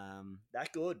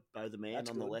 That good. Bo the man That's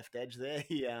on good. The left edge there.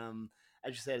 He, as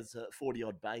you said, it's a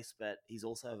 40-odd base, but he's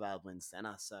also available in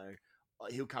centre, so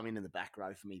he'll come in the back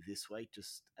row for me this week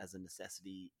just as a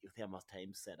necessity with how my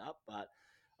team's set up. But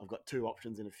I've got 2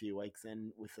 options in a few weeks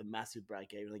then with a massive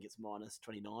break even. I think it's minus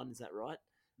 29, is that right?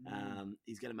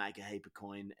 He's going to make a heap of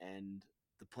coin, and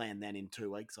the plan then in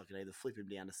 2 weeks, I can either flip him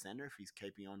down to centre if he's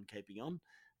keeping on,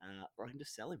 or I can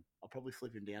just sell him. I'll probably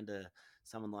flip him down to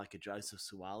someone like a Joseph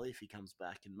Suwali if he comes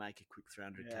back and make a quick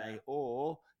 300k,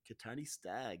 or Katoni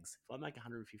Staggs. If I make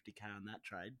 150k on that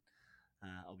trade,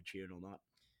 I'll be cheering all night.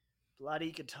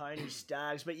 Bloody Katoni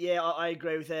Staggs. But yeah, I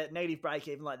agree with that. Negative break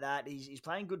even like that. He's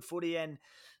playing good footy, and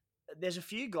there's a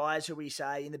few guys who we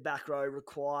say in the back row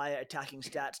require attacking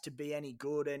stats to be any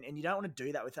good, and you don't want to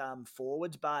do that with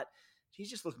forwards, but he's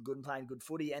just looking good and playing good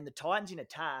footy. And the Titans in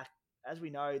attack, as we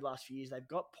know, last few years, they've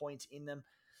got points in them.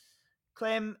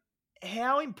 Clem,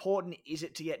 how important is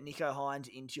it to get Nicho Hynes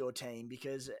into your team?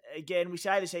 Because, again, we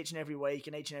say this each and every week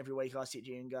I sit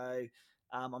here and go,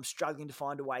 I'm struggling to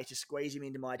find a way to squeeze him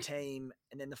into my team,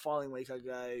 and then the following week I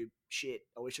go, shit,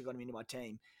 I wish I got him into my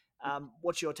team.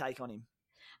 What's your take on him?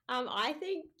 I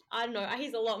think, I don't know,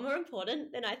 he's a lot more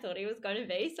important than I thought he was going to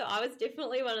be. So I was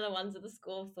definitely one of the ones at the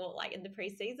school thought, like, in the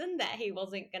preseason that he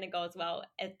wasn't going to go as well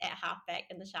at halfback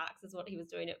in the Sharks as what he was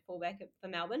doing at fullback for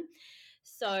Melbourne.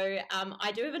 So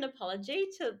I do have an apology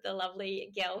to the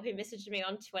lovely girl who messaged me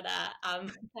on Twitter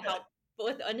to help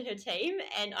on her team,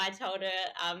 and I told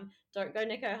her don't go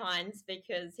Nicho Hynes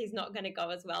because he's not going to go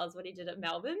as well as what he did at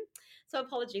Melbourne. So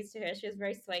apologies to her. She was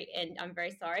very sweet, and I'm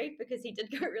very sorry because he did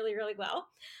go really, really well.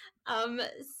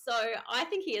 So I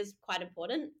think he is quite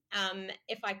important.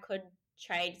 If I could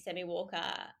trade Sammy Walker,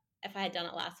 if I had done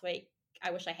it last week,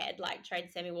 I wish I had, like, trade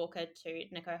Sammy Walker to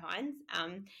Nicho Hynes.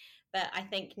 But I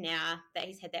think now that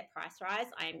he's had that price rise,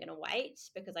 I am going to wait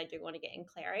because I do want to get in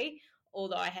Clary.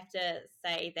 Although I have to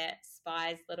say that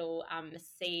Spy's little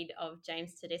seed of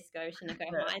James Tedesco to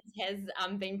Nicho Hynes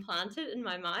has been planted in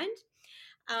my mind.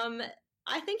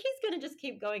 I think he's going to just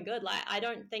keep going good. Like, I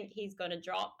don't think he's going to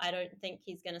drop. I don't think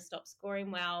he's going to stop scoring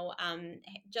well.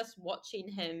 Just watching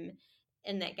him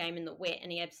in that game in the wet,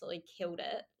 and he absolutely killed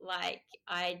it. Like,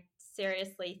 I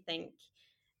seriously think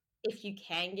if you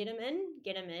can get him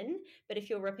in. But if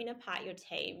you're ripping apart your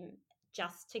team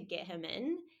just to get him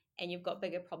in and you've got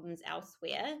bigger problems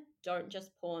elsewhere, don't just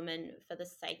pour him in for the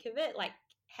sake of it. Like,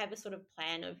 have a sort of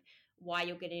plan of why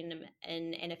you're getting him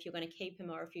in, and if you're going to keep him,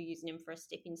 or if you're using him for a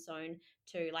stepping stone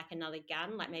to, like, another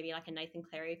gun, like maybe like a Nathan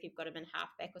Cleary if you've got him in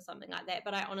halfback or something like that.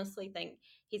 But I honestly think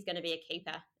he's going to be a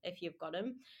keeper if you've got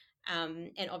him.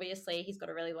 And obviously he's got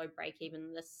a really low break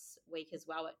even this week as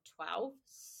well at 12.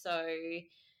 So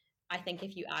I think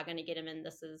if you are going to get him in,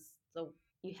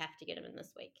 you have to get him in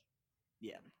this week.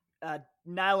 Yeah.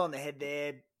 Nail on the head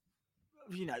there.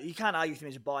 You know, you can't argue with him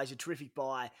as a buy. He's a terrific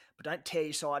buy, but don't tear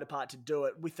your side apart to do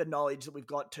it with the knowledge that we've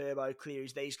got Turbo,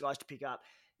 Clearys, these guys to pick up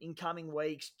in coming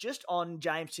weeks. Just on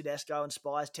James Tedesco and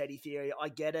Spy's Teddy theory, I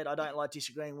get it. I don't like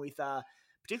disagreeing with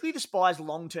particularly the Spy's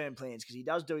long-term plans because he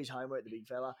does do his homework, the big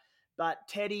fella. But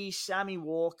Teddy, Sammy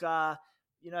Walker,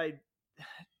 you know,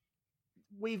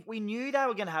 we knew they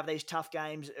were going to have these tough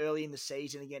games early in the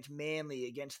season against Manly,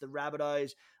 against the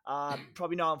Rabbitohs.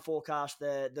 Probably no one forecast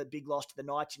the big loss to the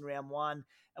Knights in round one.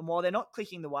 And while they're not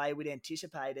clicking the way we'd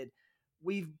anticipated,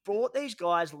 we've brought these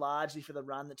guys largely for the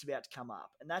run that's about to come up.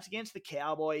 And that's against the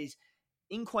Cowboys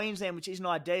in Queensland, which isn't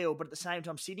ideal, but at the same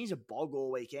time, Sydney's a bog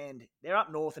all weekend. They're up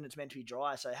north and it's meant to be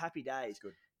dry, so happy days.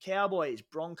 Good. Cowboys,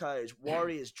 Broncos,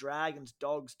 Warriors, Dragons,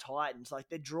 Dogs, Titans. Like,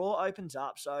 their draw opens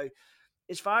up. So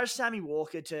as far as Sammy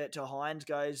Walker to Hynes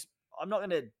goes, I'm not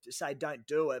going to say don't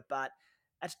do it, but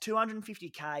that's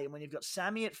 250k. And when you've got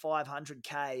Sammy at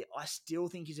 500k, I still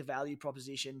think he's a value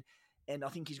proposition. And I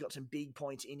think he's got some big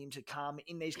points in him to come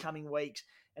in these coming weeks.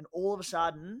 And all of a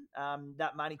sudden,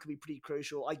 that money could be pretty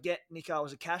crucial. I get Nicho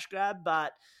as a cash grab,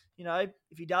 but, you know,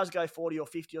 if he does go 40 or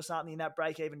 50 or something and that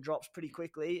break even drops pretty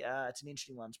quickly, it's an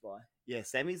interesting one, Spy. Yeah,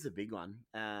 Sammy's the big one.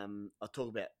 I'll talk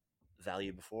about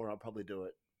value before. I'll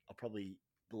probably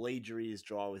bleed your ears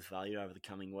dry with value over the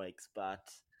coming weeks. But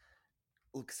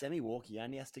look, Sammy Walker, he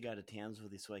only has to go to Townsville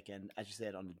this weekend. As you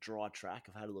said, on a dry track.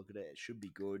 I've had a look at it. It should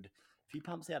be good. If he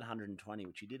pumps out 120,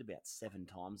 which he did about 7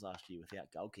 times last year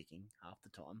without goal kicking half the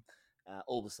time,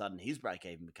 all of a sudden his break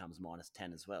even becomes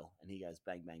 -10 as well. And he goes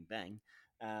bang, bang, bang.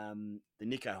 The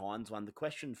Nicho Hynes one. The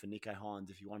question for Nicho Hynes,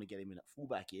 if you want to get him in at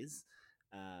fullback, is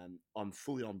I'm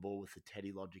fully on board with the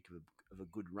Teddy logic of a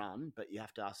good run, but you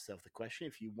have to ask yourself the question,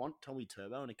 if you want Tommy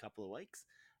Turbo in a couple of weeks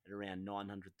at around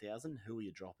 900,000, who are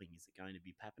you dropping? Is it going to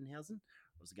be Pappenhausen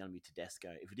or is it going to be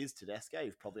Tedesco? If it is Tedesco,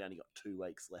 you've probably only got 2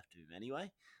 weeks left of him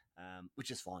anyway,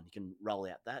 which is fine. You can roll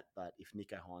out that, but if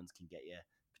Nicho Hynes can get you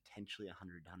potentially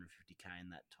 100, 150k in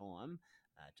that time,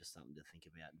 just something to think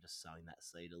about, and just sowing that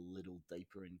seed a little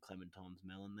deeper in Clementine's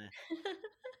melon there.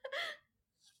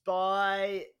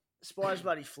 Spy's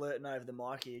bloody flirting over the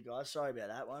mic here, guys. Sorry about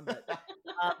that one. But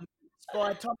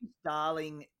Spy, Tommy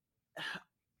Starling,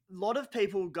 lot of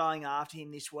people going after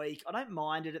him this week. I don't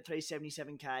mind it at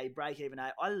 377k, break even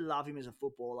 8. I love him as a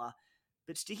footballer.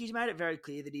 But Sticky's made it very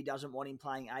clear that he doesn't want him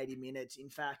playing 80 minutes. In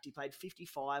fact, he played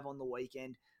 55 on the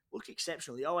weekend. Looked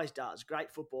exceptional. He always does.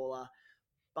 Great footballer.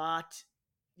 But,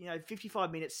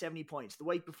 55 minutes, 70 points. The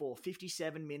week before,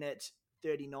 57 minutes,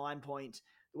 39 points.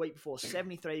 The week before,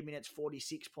 73 minutes,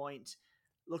 46 points.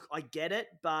 Look, I get it,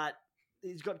 but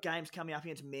he's got games coming up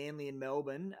against Manly and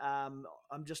Melbourne. I'm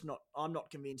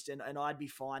not convinced, and I'd be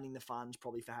finding the funds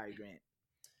probably for Harry Grant.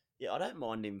 Yeah, I don't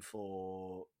mind him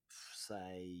for,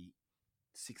 say,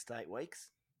 6 to 8 weeks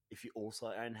if you also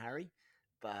own Harry.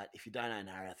 But if you don't own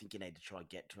Harry, I think you need to try and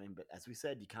get to him. But as we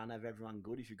said, you can't have everyone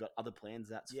good. If you've got other plans,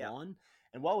 that's fine.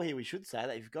 And while we're here, we should say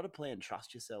that if you've got a plan,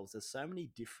 trust yourselves. There's so many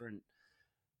different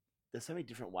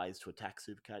ways to attack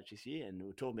Supercoach this year, and we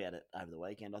were talking about it over the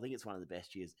weekend. I think it's one of the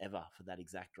best years ever for that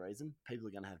exact reason. People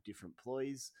are going to have different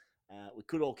ploys. We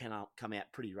could all come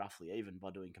out pretty roughly even by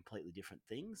doing completely different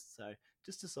things. So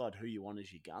just decide who you want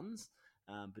as your guns.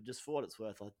 But just for what it's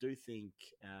worth, I do think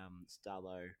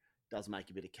Starlo does make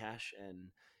a bit of cash,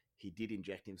 and he did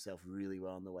inject himself really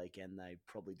well on the weekend. They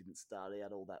probably didn't start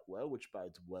out all that well, which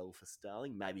bodes well for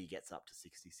Starling. Maybe he gets up to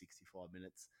 60, 65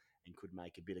 minutes and could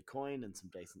make a bit of coin and some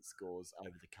decent scores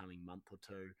over the coming month or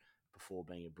two before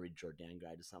being a bridge or a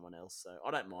downgrade to someone else. So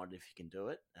I don't mind if you can do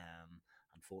it.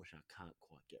 Unfortunately, I can't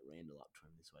quite get Randall up to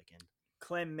him this weekend.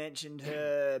 Clem mentioned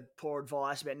her poor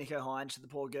advice about Nico Hines to the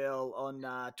poor girl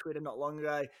on Twitter not long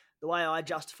ago. The way I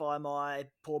justify my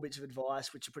poor bits of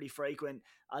advice, which are pretty frequent,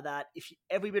 are that if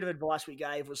every bit of advice we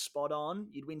gave was spot on,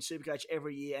 you'd win Supercoach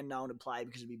every year and no one would play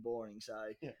because it'd be boring. So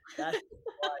that's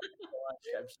why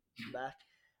I back.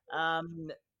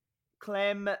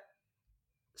 Clem,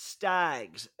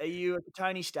 Stags. Are you a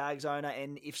Tony Stags owner?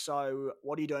 And if so,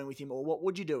 what are you doing with him, or what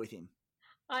would you do with him?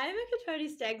 I am a Tony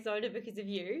Staggs owner because of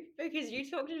you, because you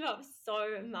talked about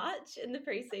so much in the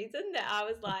preseason that I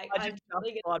was like, I just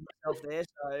justified myself there,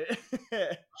 so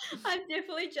I'm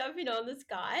definitely jumping on this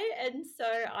guy, and so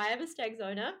I am a Stags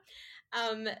owner.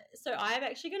 So I'm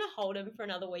actually going to hold him for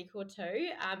another week or two,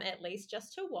 at least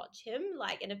just to watch him.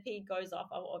 And if he goes off,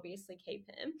 I'll obviously keep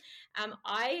him.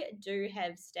 I do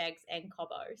have Stags and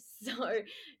Cobbo, so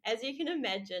as you can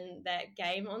imagine, that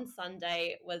game on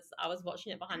Sunday I was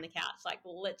watching it behind the couch.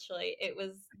 Literally, it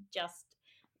was just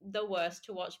the worst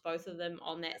to watch both of them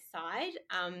on that side.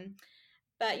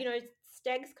 But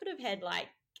Stags could have had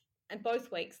and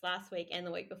both weeks, last week and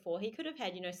the week before, he could have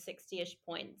had 60-ish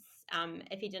points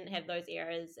if he didn't have those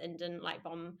errors and didn't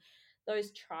bomb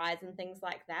those tries and things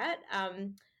like that.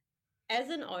 As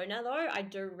an owner, though, I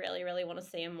do really, really want to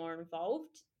see him more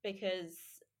involved, because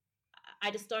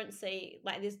I just don't see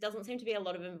this doesn't seem to be a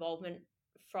lot of involvement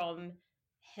from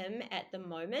him at the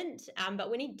moment. But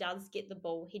when he does get the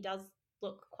ball, he does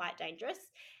look quite dangerous,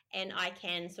 and I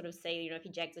can sort of see if he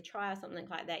jags a try or something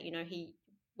like that,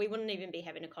 we wouldn't even be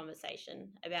having a conversation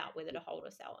about whether to hold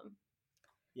or sell him.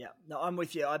 Yeah, no, I'm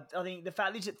with you. I think the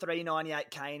fact that he's at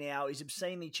 398k now is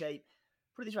obscenely cheap.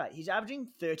 Put it this way, he's averaging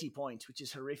 30 points, which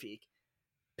is horrific.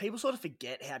 People sort of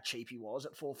forget how cheap he was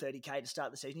at 430k to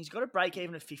start the season. He's got a break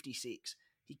even of 56.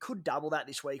 He could double that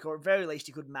this week, or at very least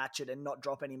he could match it and not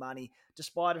drop any money,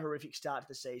 despite a horrific start to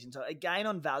the season. So again,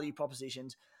 on value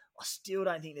propositions, I still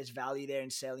don't think there's value there in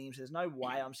selling him. So there's no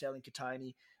way I'm selling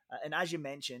Katoni. And as you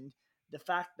mentioned, the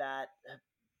fact that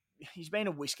he's been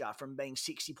a whisker from being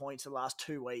 60 points the last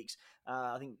 2 weeks.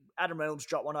 I think Adam Reynolds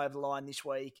dropped one over the line this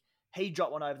week. He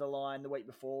dropped one over the line the week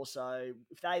before. So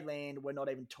if they land, we're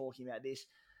not even talking about this.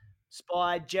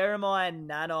 Spy, Jeremiah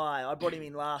Nanai. I brought him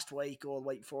in last week or the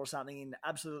week before or something, and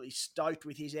absolutely stoked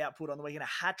with his output on the weekend.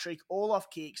 A hat-trick, all off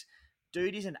kicks.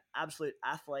 Dude is an absolute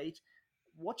athlete.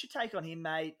 What's your take on him,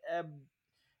 mate?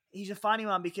 He's a funny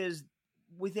one because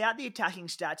without the attacking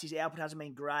stats, his output hasn't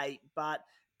been great, but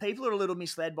people are a little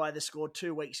misled by the score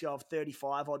 2 weeks ago of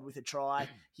 35 odd with a try.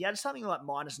 He had something like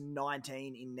minus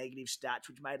 19 in negative stats,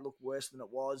 which made it look worse than it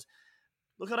was.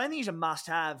 Look, I don't think he's a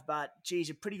must-have, but,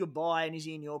 geez, a pretty good buy, and is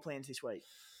he in your plans this week?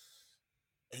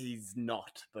 He's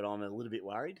not, but I'm a little bit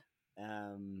worried.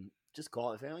 Just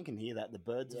quiet, if anyone can hear that. The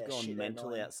birds have gone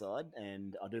mental outside,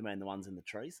 and I do mean the ones in the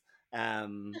trees.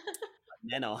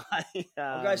 Then I'll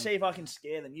go see if I can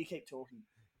scare them. You keep talking.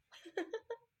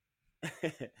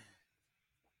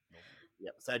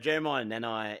 Yep. So Jeremiah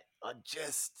Nanai,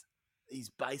 his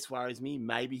base worries me.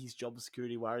 Maybe his job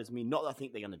security worries me. Not that I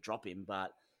think they're going to drop him,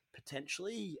 but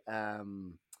potentially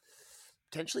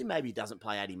maybe he doesn't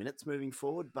play 80 minutes moving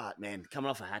forward. But, man,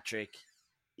 coming off a hat-trick,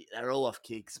 they're all off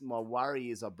kicks. My worry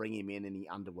is I bring him in and he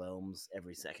underwhelms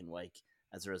every second week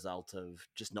as a result of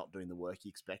just not doing the work you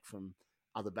expect from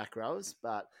other back rowers.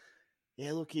 But,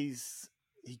 yeah, look, he's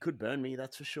he could burn me,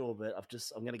 that's for sure. But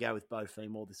I'm going to go with Bo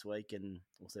Femore this week, and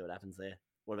we'll see what happens there.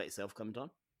 What about yourself, Clementine?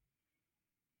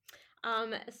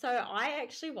 So I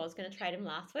actually was going to trade him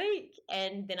last week,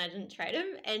 and then I didn't trade him.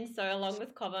 And so along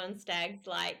with Cobbo and Stags,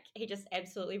 like he just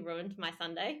absolutely ruined my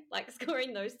Sunday, like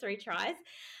scoring those 3 tries.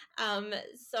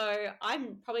 So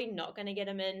I'm probably not going to get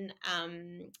him in.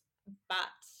 But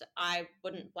I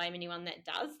wouldn't blame anyone that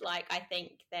does. Like I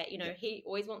think that he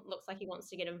always looks like he wants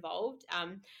to get involved.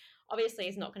 Obviously,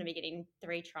 he's not going to be getting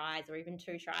 3 tries or even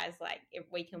 2 tries like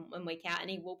week in and week out, and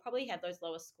he will probably have those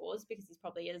lower scores because he's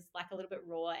probably is like a little bit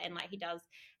raw and like he does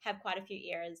have quite a few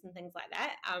errors and things like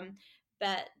that.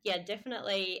 But yeah,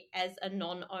 definitely as a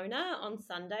non-owner on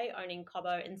Sunday, owning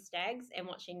Cobbo and Stags and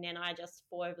watching Nanai just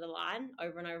fall over the line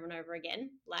over and over and over again,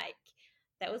 like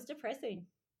that was depressing.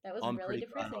 That was really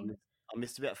depressing. I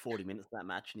missed about 40 minutes of that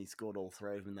match, and he scored all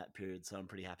 3 of them in that period, so I'm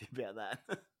pretty happy about that.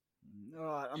 All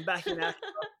right, I'm back in action.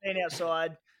 I've been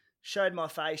outside, showed my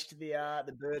face to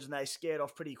the birds, and they scared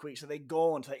off pretty quick, so they're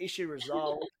gone. So issue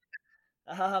resolved.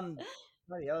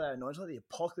 Bloody hell, they're annoying. It's like the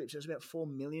apocalypse. There's about 4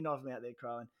 million of them out there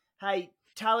crowing. Hey,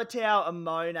 Talatau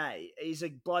Amone, he's a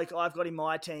bloke I've got in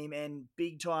my team and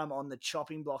big time on the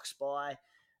chopping block spy.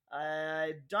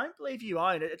 I don't believe you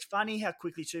own it. It's funny how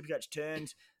quickly Supercoach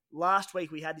turns. Last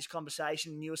week we had this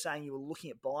conversation and you were saying you were looking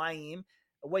at buying him.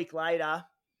 A week later,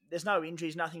 there's no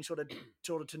injuries, nothing sort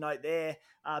of to note there.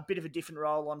 A bit of a different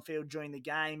role on field during the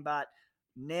game, but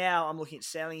now I'm looking at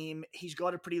selling him. He's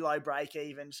got a pretty low break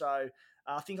even, so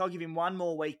I think I'll give him one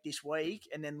more week this week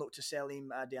and then look to sell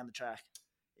him down the track.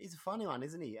 He's a funny one,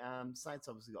 isn't he? Saints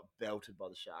obviously got belted by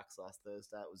the Sharks last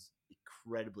Thursday. It was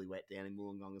incredibly wet down in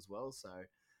Wollongong as well, so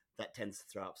that tends to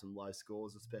throw up some low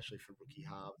scores, especially for rookie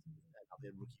halves and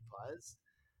other rookie players.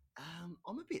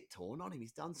 I'm a bit torn on him.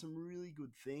 He's done some really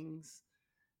good things,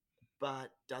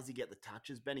 but does he get the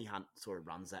touches? Benny Hunt sort of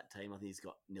runs that team. I think he's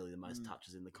got nearly the most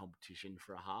touches in the competition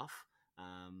for a half.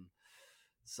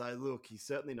 So, look, he's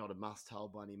certainly not a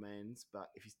must-hold by any means, but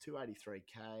if he's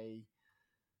 283k,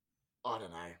 I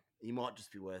don't know. He might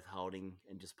just be worth holding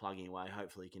and just plugging away.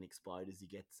 Hopefully, he can explode as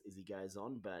he goes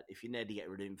on. But if you need to get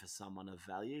rid of him for someone of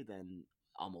value, then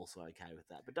I'm also okay with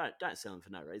that. But don't sell him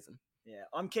for no reason. Yeah,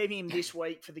 I'm keeping him this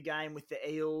week for the game with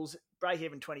the Eels. Break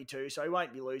even 22, so he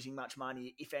won't be losing much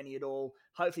money, if any at all.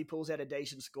 Hopefully, pulls out a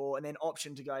decent score, and then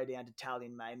option to go down to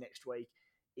Tallinn May next week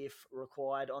if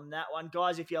required on that one.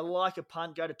 Guys, if you like a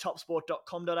punt, go to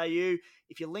topsport.com.au.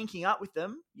 If you're linking up with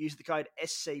them, use the code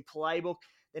SC Playbook.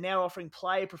 They're now offering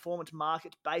player performance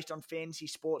markets based on fantasy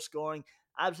sports scoring.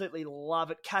 Absolutely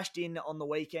love it. Cashed in on the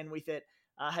weekend with it.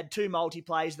 Had 2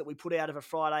 multi-plays that we put out of a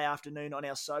Friday afternoon on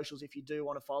our socials if you do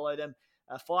want to follow them.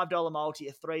 A $5 multi,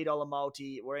 a $3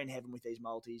 multi. We're in heaven with these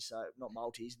multis. So not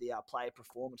multis, the player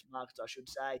performance markets, I should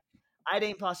say.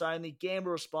 18 plus only.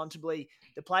 Gamble responsibly.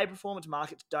 The player performance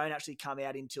markets don't actually come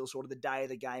out until sort of the day of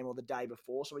the game or the day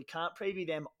before. So we can't preview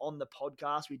them on the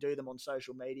podcast. We do them on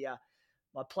social media.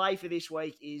 My play for this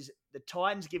week is the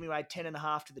Titans giving away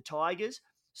 10.5 to the Tigers,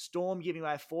 Storm giving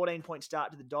away a 14-point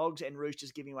start to the Dogs, and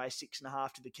Roosters giving away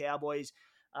 6.5 to the Cowboys.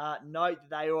 Note that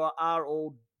they are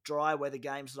all dry weather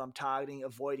games that I'm targeting,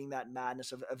 avoiding that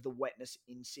madness of the wetness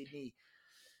in Sydney.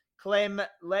 Clem,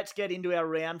 let's get into our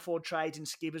round 4 trades and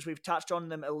skippers. We've touched on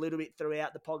them a little bit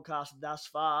throughout the podcast thus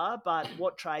far, but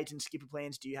what trades and skipper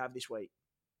plans do you have this week?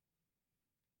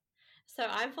 So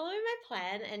I'm following my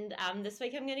plan, and this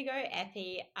week I'm going to go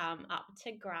Appy up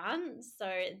to Grant. So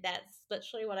that's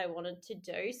literally what I wanted to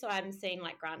do. So I'm seeing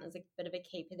like Grant as a bit of a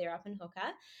keeper there up in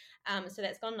hooker. So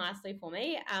that's gone nicely for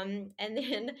me. And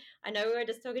then I know we were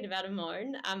just talking about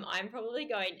Amon. I'm probably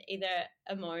going either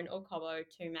Amon or Cobbo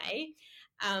to May.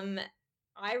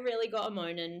 I really got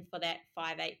Amon in for that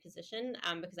 5'8" position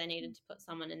because I needed to put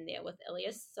someone in there with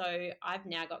Ilias. So I've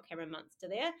now got Cameron Munster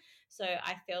there. So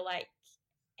I feel like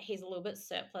he's a little bit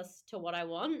surplus to what I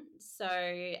want. So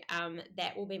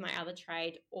that will be my other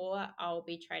trade, or I'll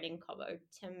be trading Cobbo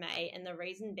to May. And the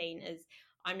reason being is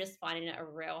I'm just finding it a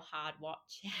real hard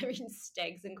watch having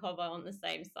Stags and Cobbo on the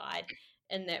same side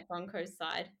in that Broncos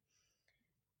side.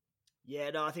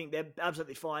 Yeah, no, I think they're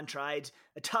absolutely fine trades.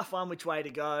 A tough one which way to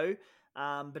go.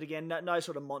 But again, no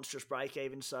sort of monstrous break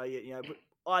even. So, you know,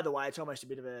 either way, it's almost a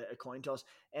bit of a coin toss.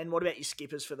 And what about your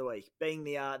skippers for the week, being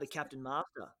the captain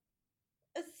master?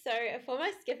 So for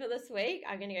my skipper this week,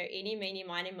 I'm going to go eeny, meeny,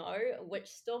 miny, mo. Which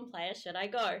Storm player should I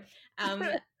go?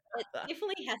 It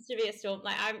definitely has to be a Storm.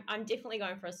 Like I'm definitely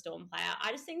going for a Storm player.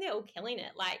 I just think they're all killing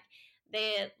it. Like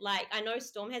they're like, I know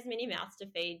Storm has many mouths to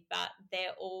feed, but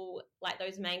they're all like,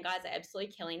 those main guys are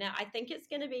absolutely killing it. I think it's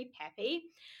going to be Pappy.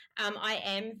 I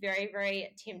am very,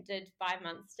 very tempted by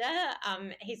Munster.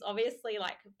 He's obviously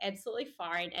like absolutely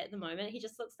firing at the moment. He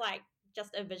just looks like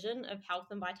just a vision of health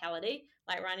and vitality,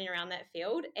 like running around that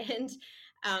field.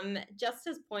 And just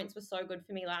his points were so good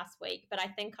for me last week. But I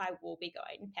think I will be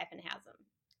going Pappenhausen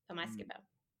for my skipper.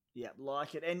 Yeah,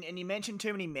 like it. And you mentioned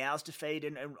too many mouths to feed,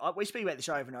 and we speak about this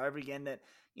over and over again, that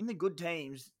in the good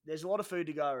teams, there's a lot of food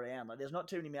to go around. Like, there's not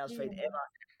too many mouths to feed ever.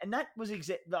 And that was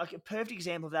like a perfect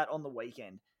example of that on the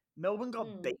weekend. Melbourne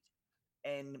got beat,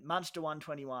 and Munster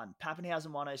 121,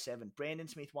 Pappenhausen 107, Brandon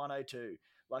Smith 102.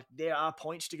 Like, there are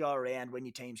points to go around when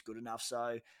your team's good enough.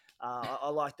 So I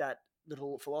like that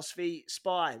little philosophy.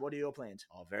 Spy, what are your plans?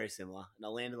 Oh, very similar. And I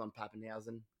landed on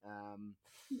Pappenhausen.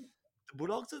 The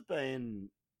Bulldogs have been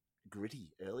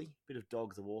gritty early, bit of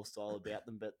dogs of war style about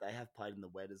them, but they have played in the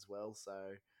wet as well. So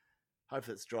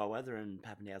hopefully it's dry weather and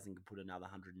Pappenhausen can put another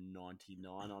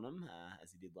 199 on him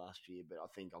as he did last year. But I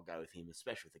think I'll go with him,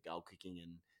 especially with the goal kicking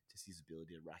and just his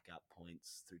ability to rack up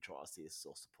points through try assists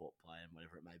or support play and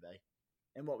whatever it may be.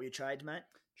 And what were your trades, mate?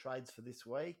 Trades for this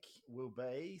week will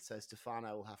be, so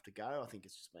Stefano will have to go. I think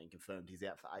it's just been confirmed he's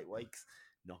out for 8 weeks.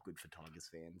 Not good for Tigers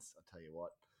fans, I'll tell you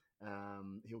what.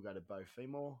 He'll go to Beau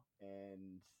Femore,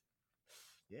 and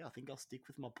yeah, I think I'll stick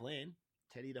with my plan.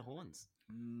 Teddy to Horns.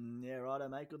 Yeah, righto,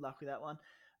 mate. Good luck with that one.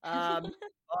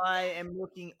 I am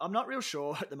looking. I'm not real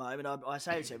sure at the moment. I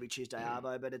say it's every Tuesday,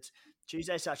 Arvo, but it's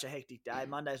Tuesday's such a hectic day.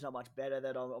 Monday's not much better.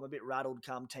 That I'm a bit rattled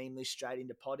come team list straight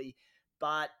into potty.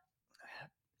 But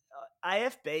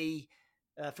AFB,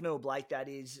 Fanua Blake, that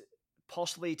is,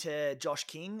 possibly to Josh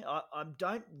King. I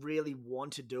don't really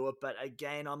want to do it, but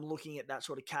again, I'm looking at that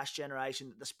sort of cash generation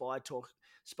that the Spy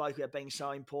spoke about being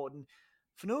so important.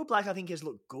 Fanua Blake, I think, has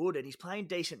looked good, and he's playing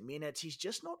decent minutes. He's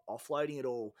just not offloading at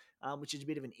all, which is a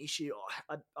bit of an issue.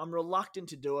 I'm reluctant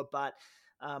to do it, but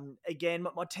again,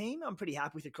 my team I'm pretty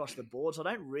happy with across the board, so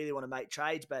I don't really want to make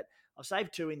trades, but I've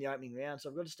saved 2 in the opening round, so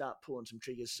I've got to start pulling some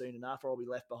triggers soon enough or I'll be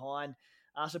left behind.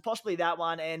 So possibly that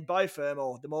one, and Beau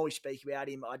Fermor, the more we speak about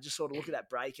him, I just sort of look at that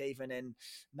break even and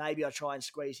maybe I try and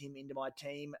squeeze him into my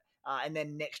team. And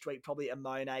then next week, probably a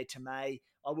Monet to May.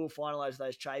 I will finalise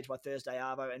those trades by Thursday,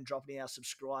 Arvo, and drop it in our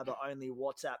subscriber-only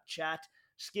WhatsApp chat.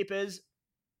 Skippers,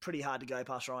 pretty hard to go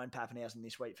past Ryan Pappenhausen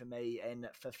this week for me, and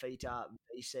for Fita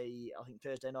VC, I think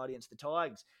Thursday night against the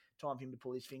Tigers. Time for him to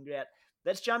pull his finger out.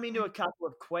 Let's jump into a couple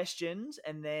of questions,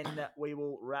 and then we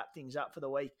will wrap things up for the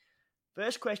week.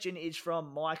 First question is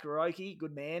from Mike Roki,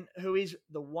 good man.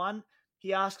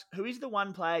 He asks, who is the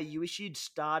one player you wish you'd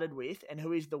started with, and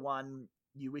who is the one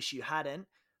you wish you hadn't?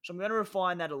 So I'm going to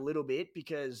refine that a little bit,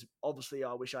 because obviously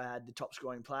I wish I had the top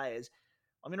scoring players.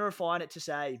 I'm going to refine it to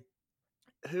say,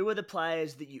 who are the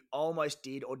players that you almost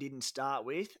did or didn't start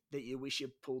with that you wish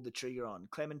you pulled the trigger on?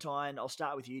 Clementine, I'll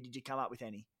start with you. Did you come up with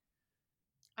any?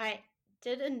 I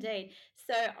did indeed.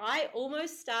 So I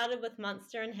almost started with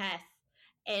Munster and Haas.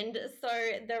 And so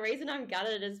the reason I'm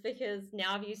gutted is because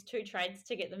now I've used 2 trades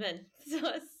to get them in.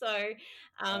 So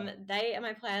they are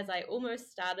my players I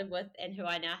almost started with and who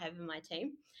I now have in my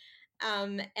team.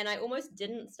 And I almost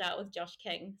didn't start with Josh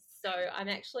King. So I'm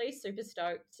actually super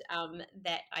stoked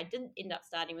that I didn't end up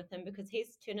starting with him, because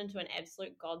he's turned into an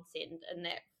absolute godsend in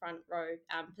that front row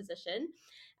position.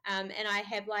 And I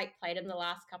have played him the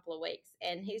last couple of weeks,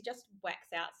 and he's just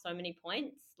whacks out so many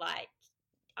points.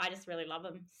 I just really love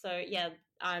him. So yeah,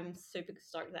 I'm super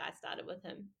stoked that I started with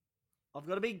him. I've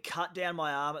got a big cut down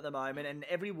my arm at the moment, and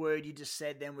every word you just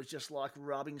said then was just like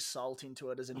rubbing salt into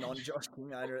it as a non-Josh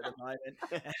King owner at the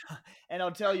moment. And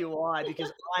I'll tell you why,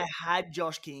 because I had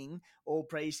Josh King all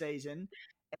preseason, and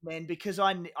then because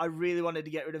I really wanted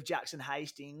to get rid of Jackson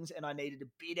Hastings and I needed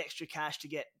a bit extra cash to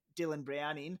get Dylan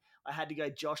Brown in, I had to go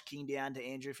Josh King down to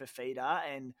Andrew Fafita,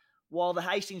 and while the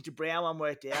Hastings to Brown one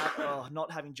worked out,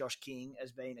 not having Josh King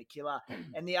has been a killer.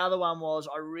 And the other one was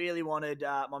I really wanted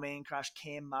my man crush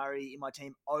Cam Murray in my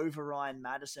team over Ryan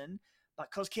Madison. But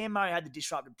because Cam Murray had the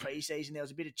disrupted preseason, there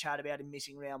was a bit of chat about him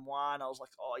missing round 1. I was like,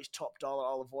 he's top dollar,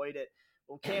 I'll avoid it.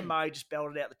 Well, Cam Murray just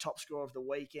belted out the top scorer of the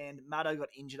weekend. Maddo got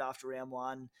injured after round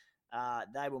 1.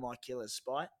 They were my killers,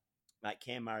 Spite. Mate,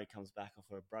 Cam Murray comes back off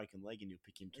a broken leg and you'll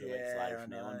pick him 2 weeks later from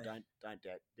now on. Don't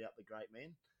doubt the great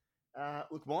man.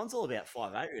 Look, mine's all about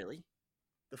 5'8", really.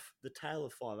 The tale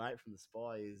of 5'8" from the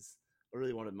Spy is I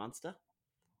really wanted Munster.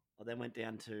 I then went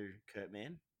down to Kurt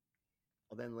Mann.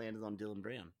 I then landed on Dylan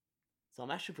Brown. So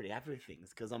I'm actually pretty happy with things,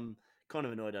 because I'm kind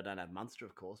of annoyed I don't have Munster,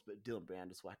 of course, but Dylan Brown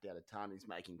just whacked out a ton. He's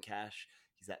making cash.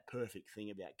 He's that perfect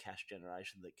thing about cash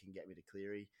generation that can get me to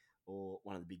Cleary or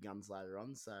one of the big guns later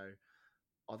on. So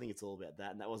I think it's all about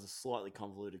that. And that was a slightly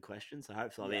convoluted question, so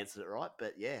hopefully I've Yeah. answered it right.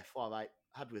 But yeah, 5'8",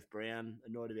 had with Brown,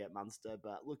 annoyed about Munster,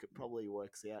 but look, it probably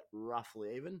works out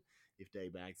roughly even if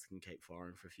D-Bags can keep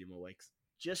firing for a few more weeks.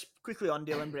 Just quickly on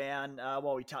Dylan Brown,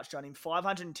 while we touched on him,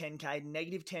 510k,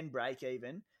 negative 10 break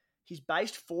even. He's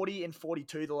based 40 and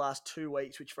 42 the last 2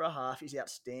 weeks, which for a half is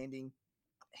outstanding.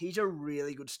 He's a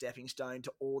really good stepping stone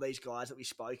to all these guys that we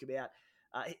spoke about.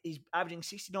 He's averaging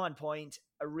 69 points,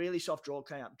 a really soft draw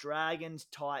coming up. Dragons,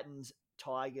 Titans,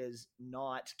 Tigers,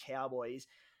 Knights, Cowboys.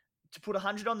 To put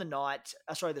 100 on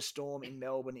the Storm in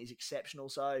Melbourne is exceptional.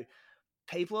 So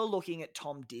people are looking at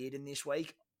Tom Dearden this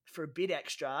week for a bit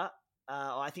extra.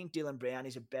 I think Dylan Brown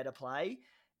is a better play.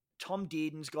 Tom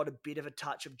Dearden's got a bit of a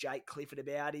touch of Jake Clifford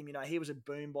about him. He was a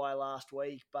boom buy last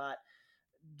week, but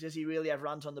does he really have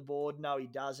runs on the board? No, he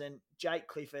doesn't. Jake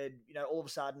Clifford, all of a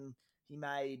sudden he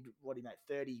made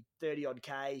 30 odd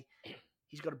K.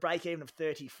 He's got a break even of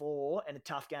 34 and a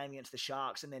tough game against the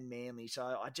Sharks and then Manly. So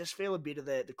I just feel a bit of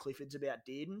the Cliffords about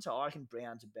Dearden. So I reckon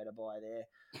Brown's a better buy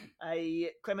there.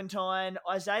 Clementine,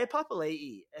 Isaiah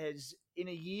Papali'i has, in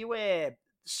a year where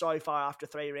so far after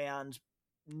 3 rounds,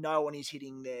 no one is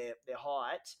hitting their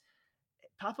heights,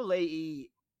 Papali'i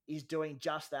is doing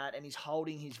just that and he's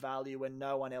holding his value when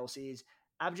no one else is,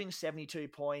 averaging 72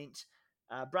 points,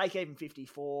 break even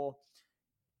 54.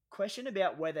 Question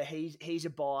about whether he's a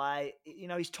buy.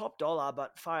 He's top dollar,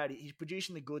 but he's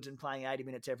producing the goods and playing 80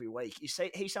 minutes every week.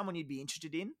 He's someone you'd be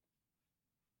interested in?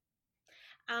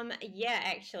 Yeah,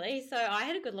 actually. So I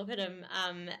had a good look at him.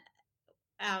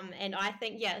 And I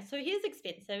think, so he's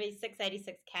expensive. He's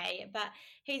 686k, but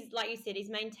he's, like you said, he's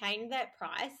maintained that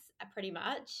price pretty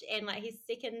much. And he's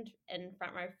second in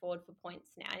front row forward for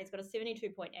points now. And he's got a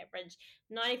 72-point average,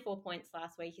 94 points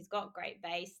last week. He's got great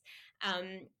base.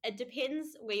 It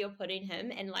depends where you're putting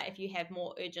him and if you have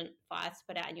more urgent fires to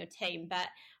put out in your team. But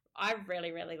I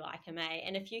really, really like him,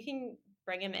 And if you can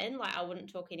bring him in, I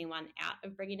wouldn't talk anyone out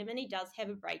of bringing him in. He does have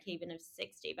a break even of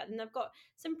 60, but then they've got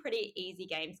some pretty easy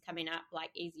games coming up,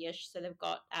 easy-ish. So they've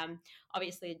got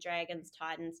obviously the Dragons,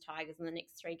 Titans, Tigers in the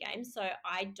next 3 games. So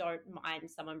I don't mind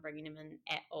someone bringing him in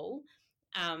at all.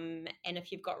 And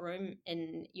if you've got room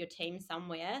in your team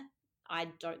somewhere, I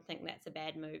don't think that's a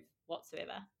bad move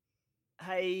whatsoever.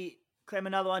 Hey, Clem,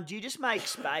 another one. Do you just make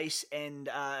space and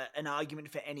an argument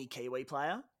for any Kiwi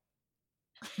player?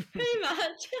 Pretty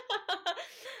much.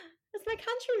 It's my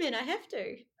countryman. I have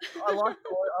to.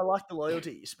 I like the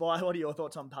loyalty. Spy, what are your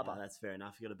thoughts on Papa? That's fair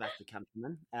enough. You got to back the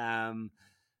countryman.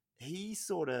 He's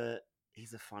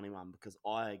a funny one because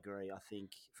I agree. I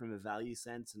think from a value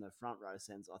sense and a front row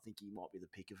sense, I think he might be the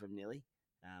pick of him nearly,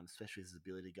 especially his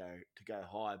ability to go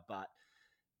high. But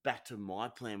back to my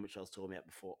plan, which I was talking about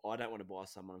before, I don't want to buy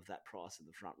someone of that price in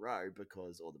the front row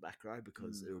or the back row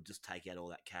because it'll just take out all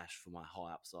that cash for my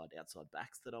high upside outside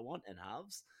backs that I want and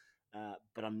halves.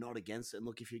 But I'm not against it. And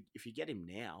look, if you get him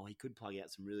now, he could plug out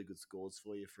some really good scores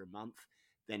for you for a month.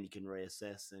 Then you can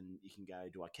reassess and you can go,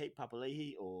 do I keep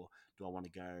Papali'i or do I want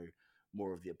to go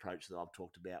more of the approach that I've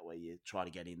talked about where you try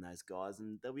to get in those guys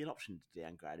and there'll be an option to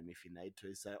downgrade him if you need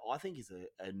to. So I think he's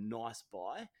a nice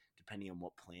buy depending on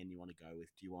what plan you want to go with.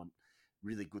 Do you want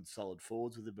really good solid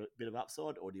forwards with a bit of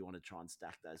upside or do you want to try and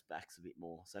stack those backs a bit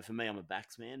more? So for me, I'm a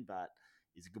backs man, but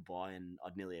he's a good buy and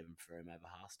I'd nearly even prefer him over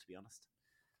Haas, to be honest.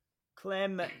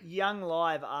 Clem, Young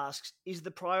Live asks, is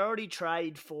the priority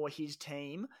trade for his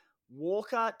team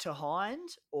Walker to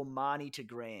Hines or Marnie to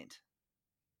Grant?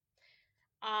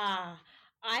 I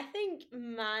think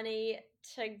Marnie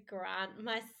to Grant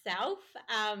myself.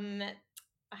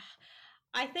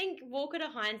 I think Walker to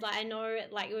Hines, I know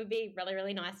it would be really,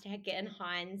 really nice to get in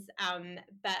Hines.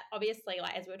 But obviously,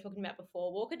 as we were talking about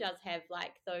before, Walker does have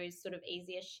those sort of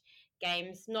easy-ish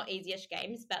games, not easy-ish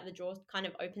games, but the draw kind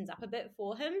of opens up a bit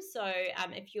for him. So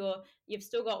if you've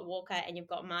still got Walker and you've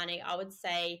got Marnie, I would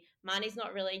say Marnie's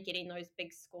not really getting those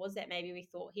big scores that maybe we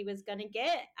thought he was going to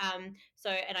get. And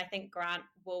I think Grant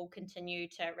will continue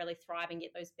to really thrive and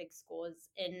get those big scores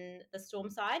in the Storm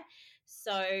side.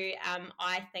 So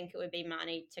I think it would be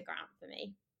Marnie to Grant for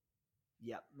me.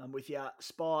 Yep, I'm with you.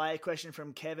 Spy, question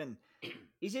from Kevin.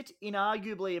 Is it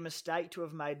inarguably a mistake to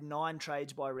have made 9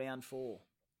 trades by round 4?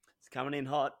 It's coming in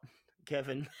hot,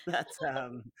 Kevin. That's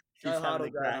go hard or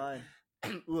go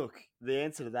home. Look, the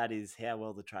answer to that is how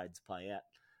well the trades play out.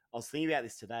 I was thinking about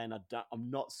this today, and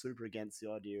I'm not super against the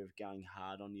idea of going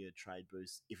hard on your trade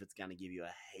boost if it's going to give you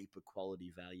a heap of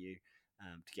quality value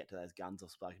to get to those guns I've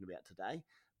spoken about today.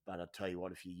 But I'll tell you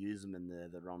what, if you use them in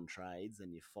the wrong trades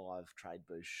and you're 5 trade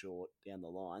boosts short down the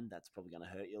line, that's probably going to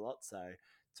hurt you a lot. So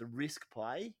it's a risk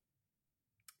play.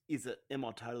 Am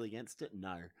I totally against it?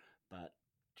 No. But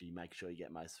make sure you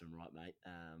get most of them right, mate.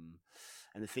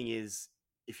 And the thing is,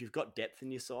 if you've got depth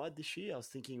in your side this year, I was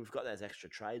thinking we've got those extra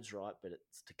trades, right, but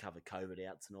it's to cover COVID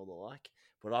outs and all the like.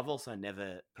 But I've also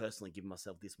never personally given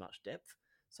myself this much depth.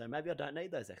 So maybe I don't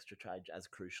need those extra trades as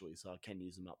crucially, so I can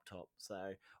use them up top.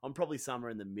 So I'm probably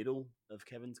somewhere in the middle of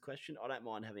Kevin's question. I don't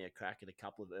mind having a crack at a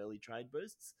couple of early trade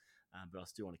boosts, but I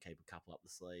still want to keep a couple up the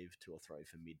sleeve, 2 or 3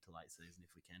 for mid to late season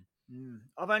if we can.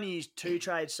 I've only used 2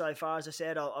 trades so far. As I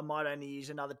said, I might only use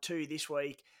another 2 this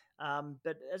week.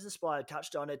 But as the Spy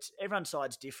touched on, everyone's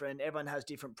side's different. Everyone has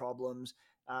different problems.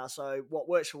 So what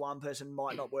works for one person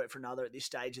might not work for another at this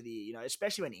stage of the year,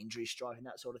 especially when injuries strike and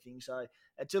that sort of thing. So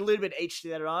it's a little bit each to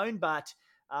their own, but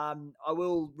I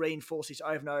will reinforce this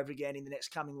over and over again in the next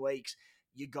coming weeks.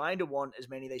 You're going to want as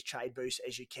many of these trade boosts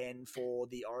as you can for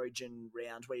the Origin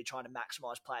rounds where you're trying to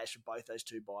maximise players for both those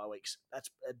 2 bye weeks. That's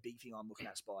a big thing I'm looking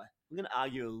at, Spy. I'm going to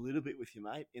argue a little bit with you,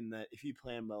 mate, in that if you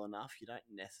plan well enough, you don't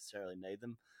necessarily need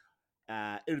them.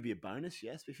 It would be a bonus,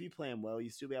 yes, but if you plan well, you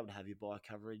still be able to have your bye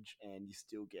coverage and you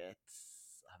still get,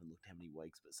 I haven't looked how many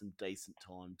weeks, but some decent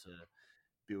time to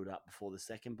build up before the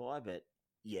second bye. But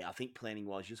yeah, I think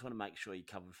planning-wise, you just want to make sure you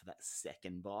cover for that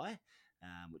second bye,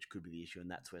 which could be the issue,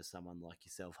 and that's where someone like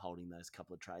yourself holding those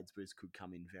couple of trades boosts could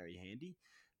come in very handy.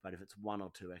 But if it's 1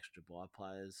 or 2 extra bye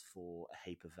players for a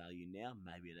heap of value now,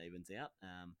 maybe it evens out.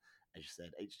 As you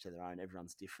said, each to their own,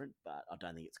 everyone's different, but I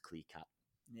don't think it's clear-cut.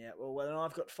 Yeah, well,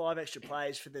 I've got 5 extra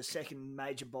players for the second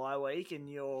major bye week, and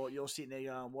you're sitting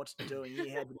there going, "What's doing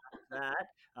here? How do you do that?"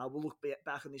 We'll look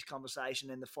back on this conversation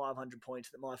and the 500 points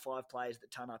that my 5 players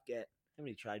that ton up get. How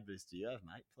many trade boosts do you have,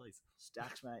 mate? Please.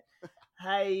 Stacks, mate.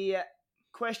 Hey,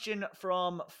 question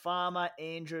from Farmer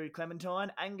Andrew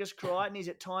Clementine. Angus Crichton, is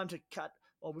it time to cut...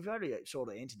 Well, we've already sort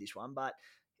of answered this one, but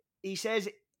he says,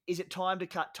 is it time to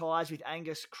cut ties with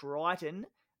Angus Crichton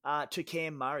to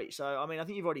Cam Murray? So, I mean, I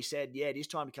think you've already said, yeah, it is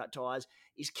time to cut ties.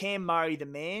 Is Cam Murray the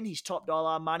man? He's top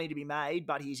dollar, money to be made,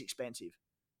 but he's expensive.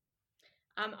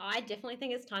 I definitely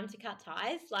think it's time to cut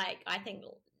ties. I think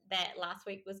that last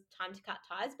week was time to cut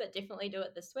ties, but definitely do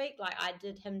it this week. I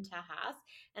did him to Haas,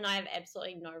 and I have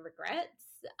absolutely no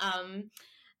regrets.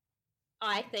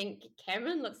 I think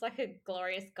Cameron looks like a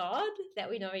glorious god that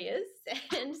we know he is.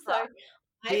 And so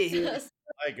I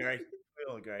agree. We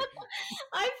all agree.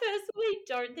 I personally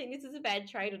don't think this is a bad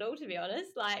trade at all, to be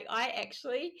honest. I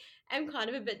actually am kind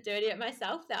of a bit dirty at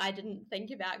myself that I didn't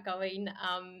think about going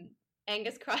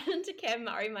Angus Crichton to Cam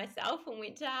Murray myself and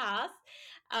went to Haas.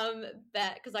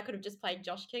 But because I could have just played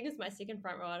Josh King as my second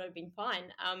front row, I'd have been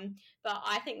fine. But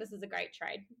I think this is a great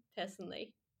trade,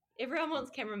 personally. Everyone wants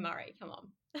Cameron Murray. Come on.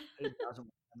 Who doesn't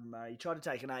want Cameron Murray? He tried to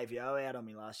take an AVO out on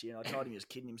me last year, and I told him he was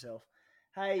kidding himself.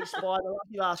 Hey, Spider,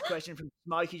 the last question from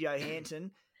Smokey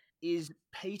Johansson. Is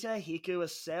Peter Hiku a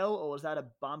sell, or was that a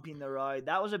bump in the road?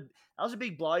 That was a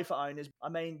big blow for owners. I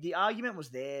mean, the argument was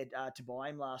there to buy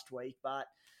him last week, but,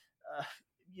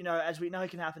 as we know,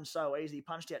 it can happen so easily. He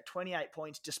punched out 28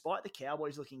 points despite the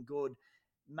Cowboys looking good,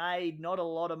 made not a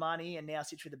lot of money, and now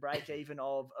sits with a break-even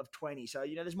of 20. So,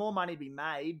 there's more money to be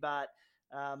made, but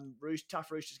tough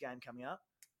Roosters game coming up.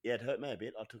 Yeah, it hurt me a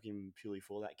bit. I took him purely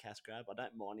for that cash grab. I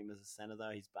don't mind him as a centre, though.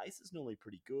 His base is normally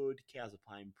pretty good. Cows are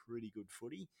playing pretty good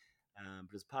footy.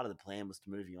 But as part of the plan was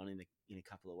to move on in a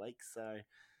couple of weeks. So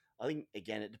I think,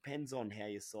 again, it depends on how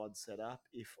your side's set up.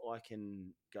 If I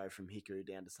can go from Hiku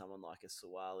down to someone like a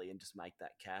Suwali and just make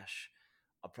that cash,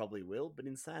 I probably will. But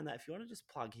in saying that, if you want to just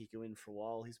plug Hiku in for a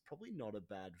while, he's probably not a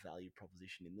bad value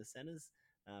proposition in the centres,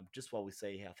 just while we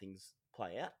see how things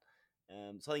play out.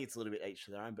 So I think it's a little bit each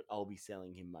to their own, but I'll be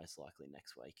selling him most likely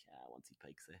next week once he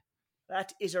peaks there.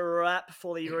 That is a wrap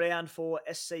for the Round 4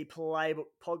 SC Playbook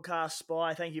podcast,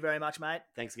 Spy. Thank you very much, mate.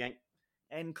 Thanks again.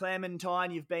 And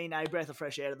Clementine, you've been a breath of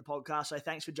fresh air to the podcast, so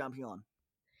thanks for jumping on.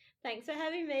 Thanks for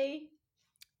having me.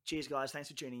 Cheers, guys. Thanks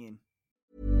for tuning in.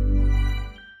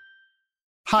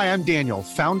 Hi, I'm Daniel,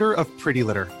 founder of Pretty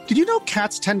Litter. Did you know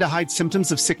cats tend to hide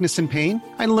symptoms of sickness and pain?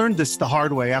 I learned this the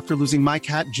hard way after losing my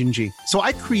cat, Gingy. So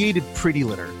I created Pretty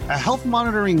Litter, a health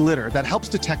monitoring litter that helps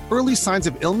detect early signs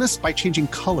of illness by changing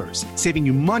colors, saving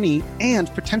you money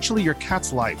and potentially your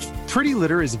cat's life. Pretty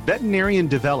Litter is veterinarian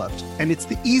developed, and it's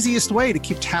the easiest way to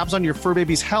keep tabs on your fur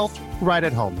baby's health right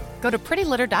at home. Go to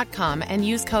prettylitter.com and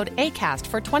use code ACAST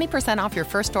for 20% off your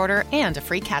first order and a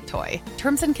free cat toy.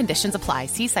 Terms and conditions apply.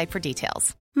 See site for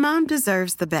details. Mom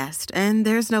deserves the best, and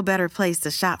there's no better place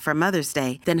to shop for Mother's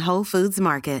Day than Whole Foods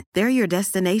Market. They're your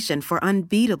destination for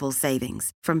unbeatable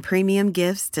savings, from premium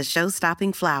gifts to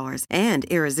show-stopping flowers and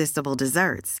irresistible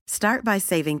desserts. Start by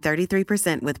saving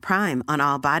 33% with Prime on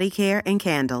all body care and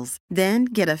candles. Then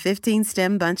get a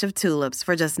 15-stem bunch of tulips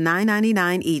for just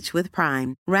 $9.99 each with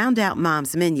Prime. Round out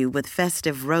Mom's menu with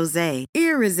festive rosé,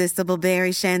 irresistible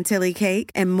berry chantilly cake,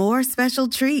 and more special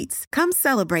treats. Come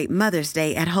celebrate Mother's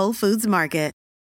Day at Whole Foods Market.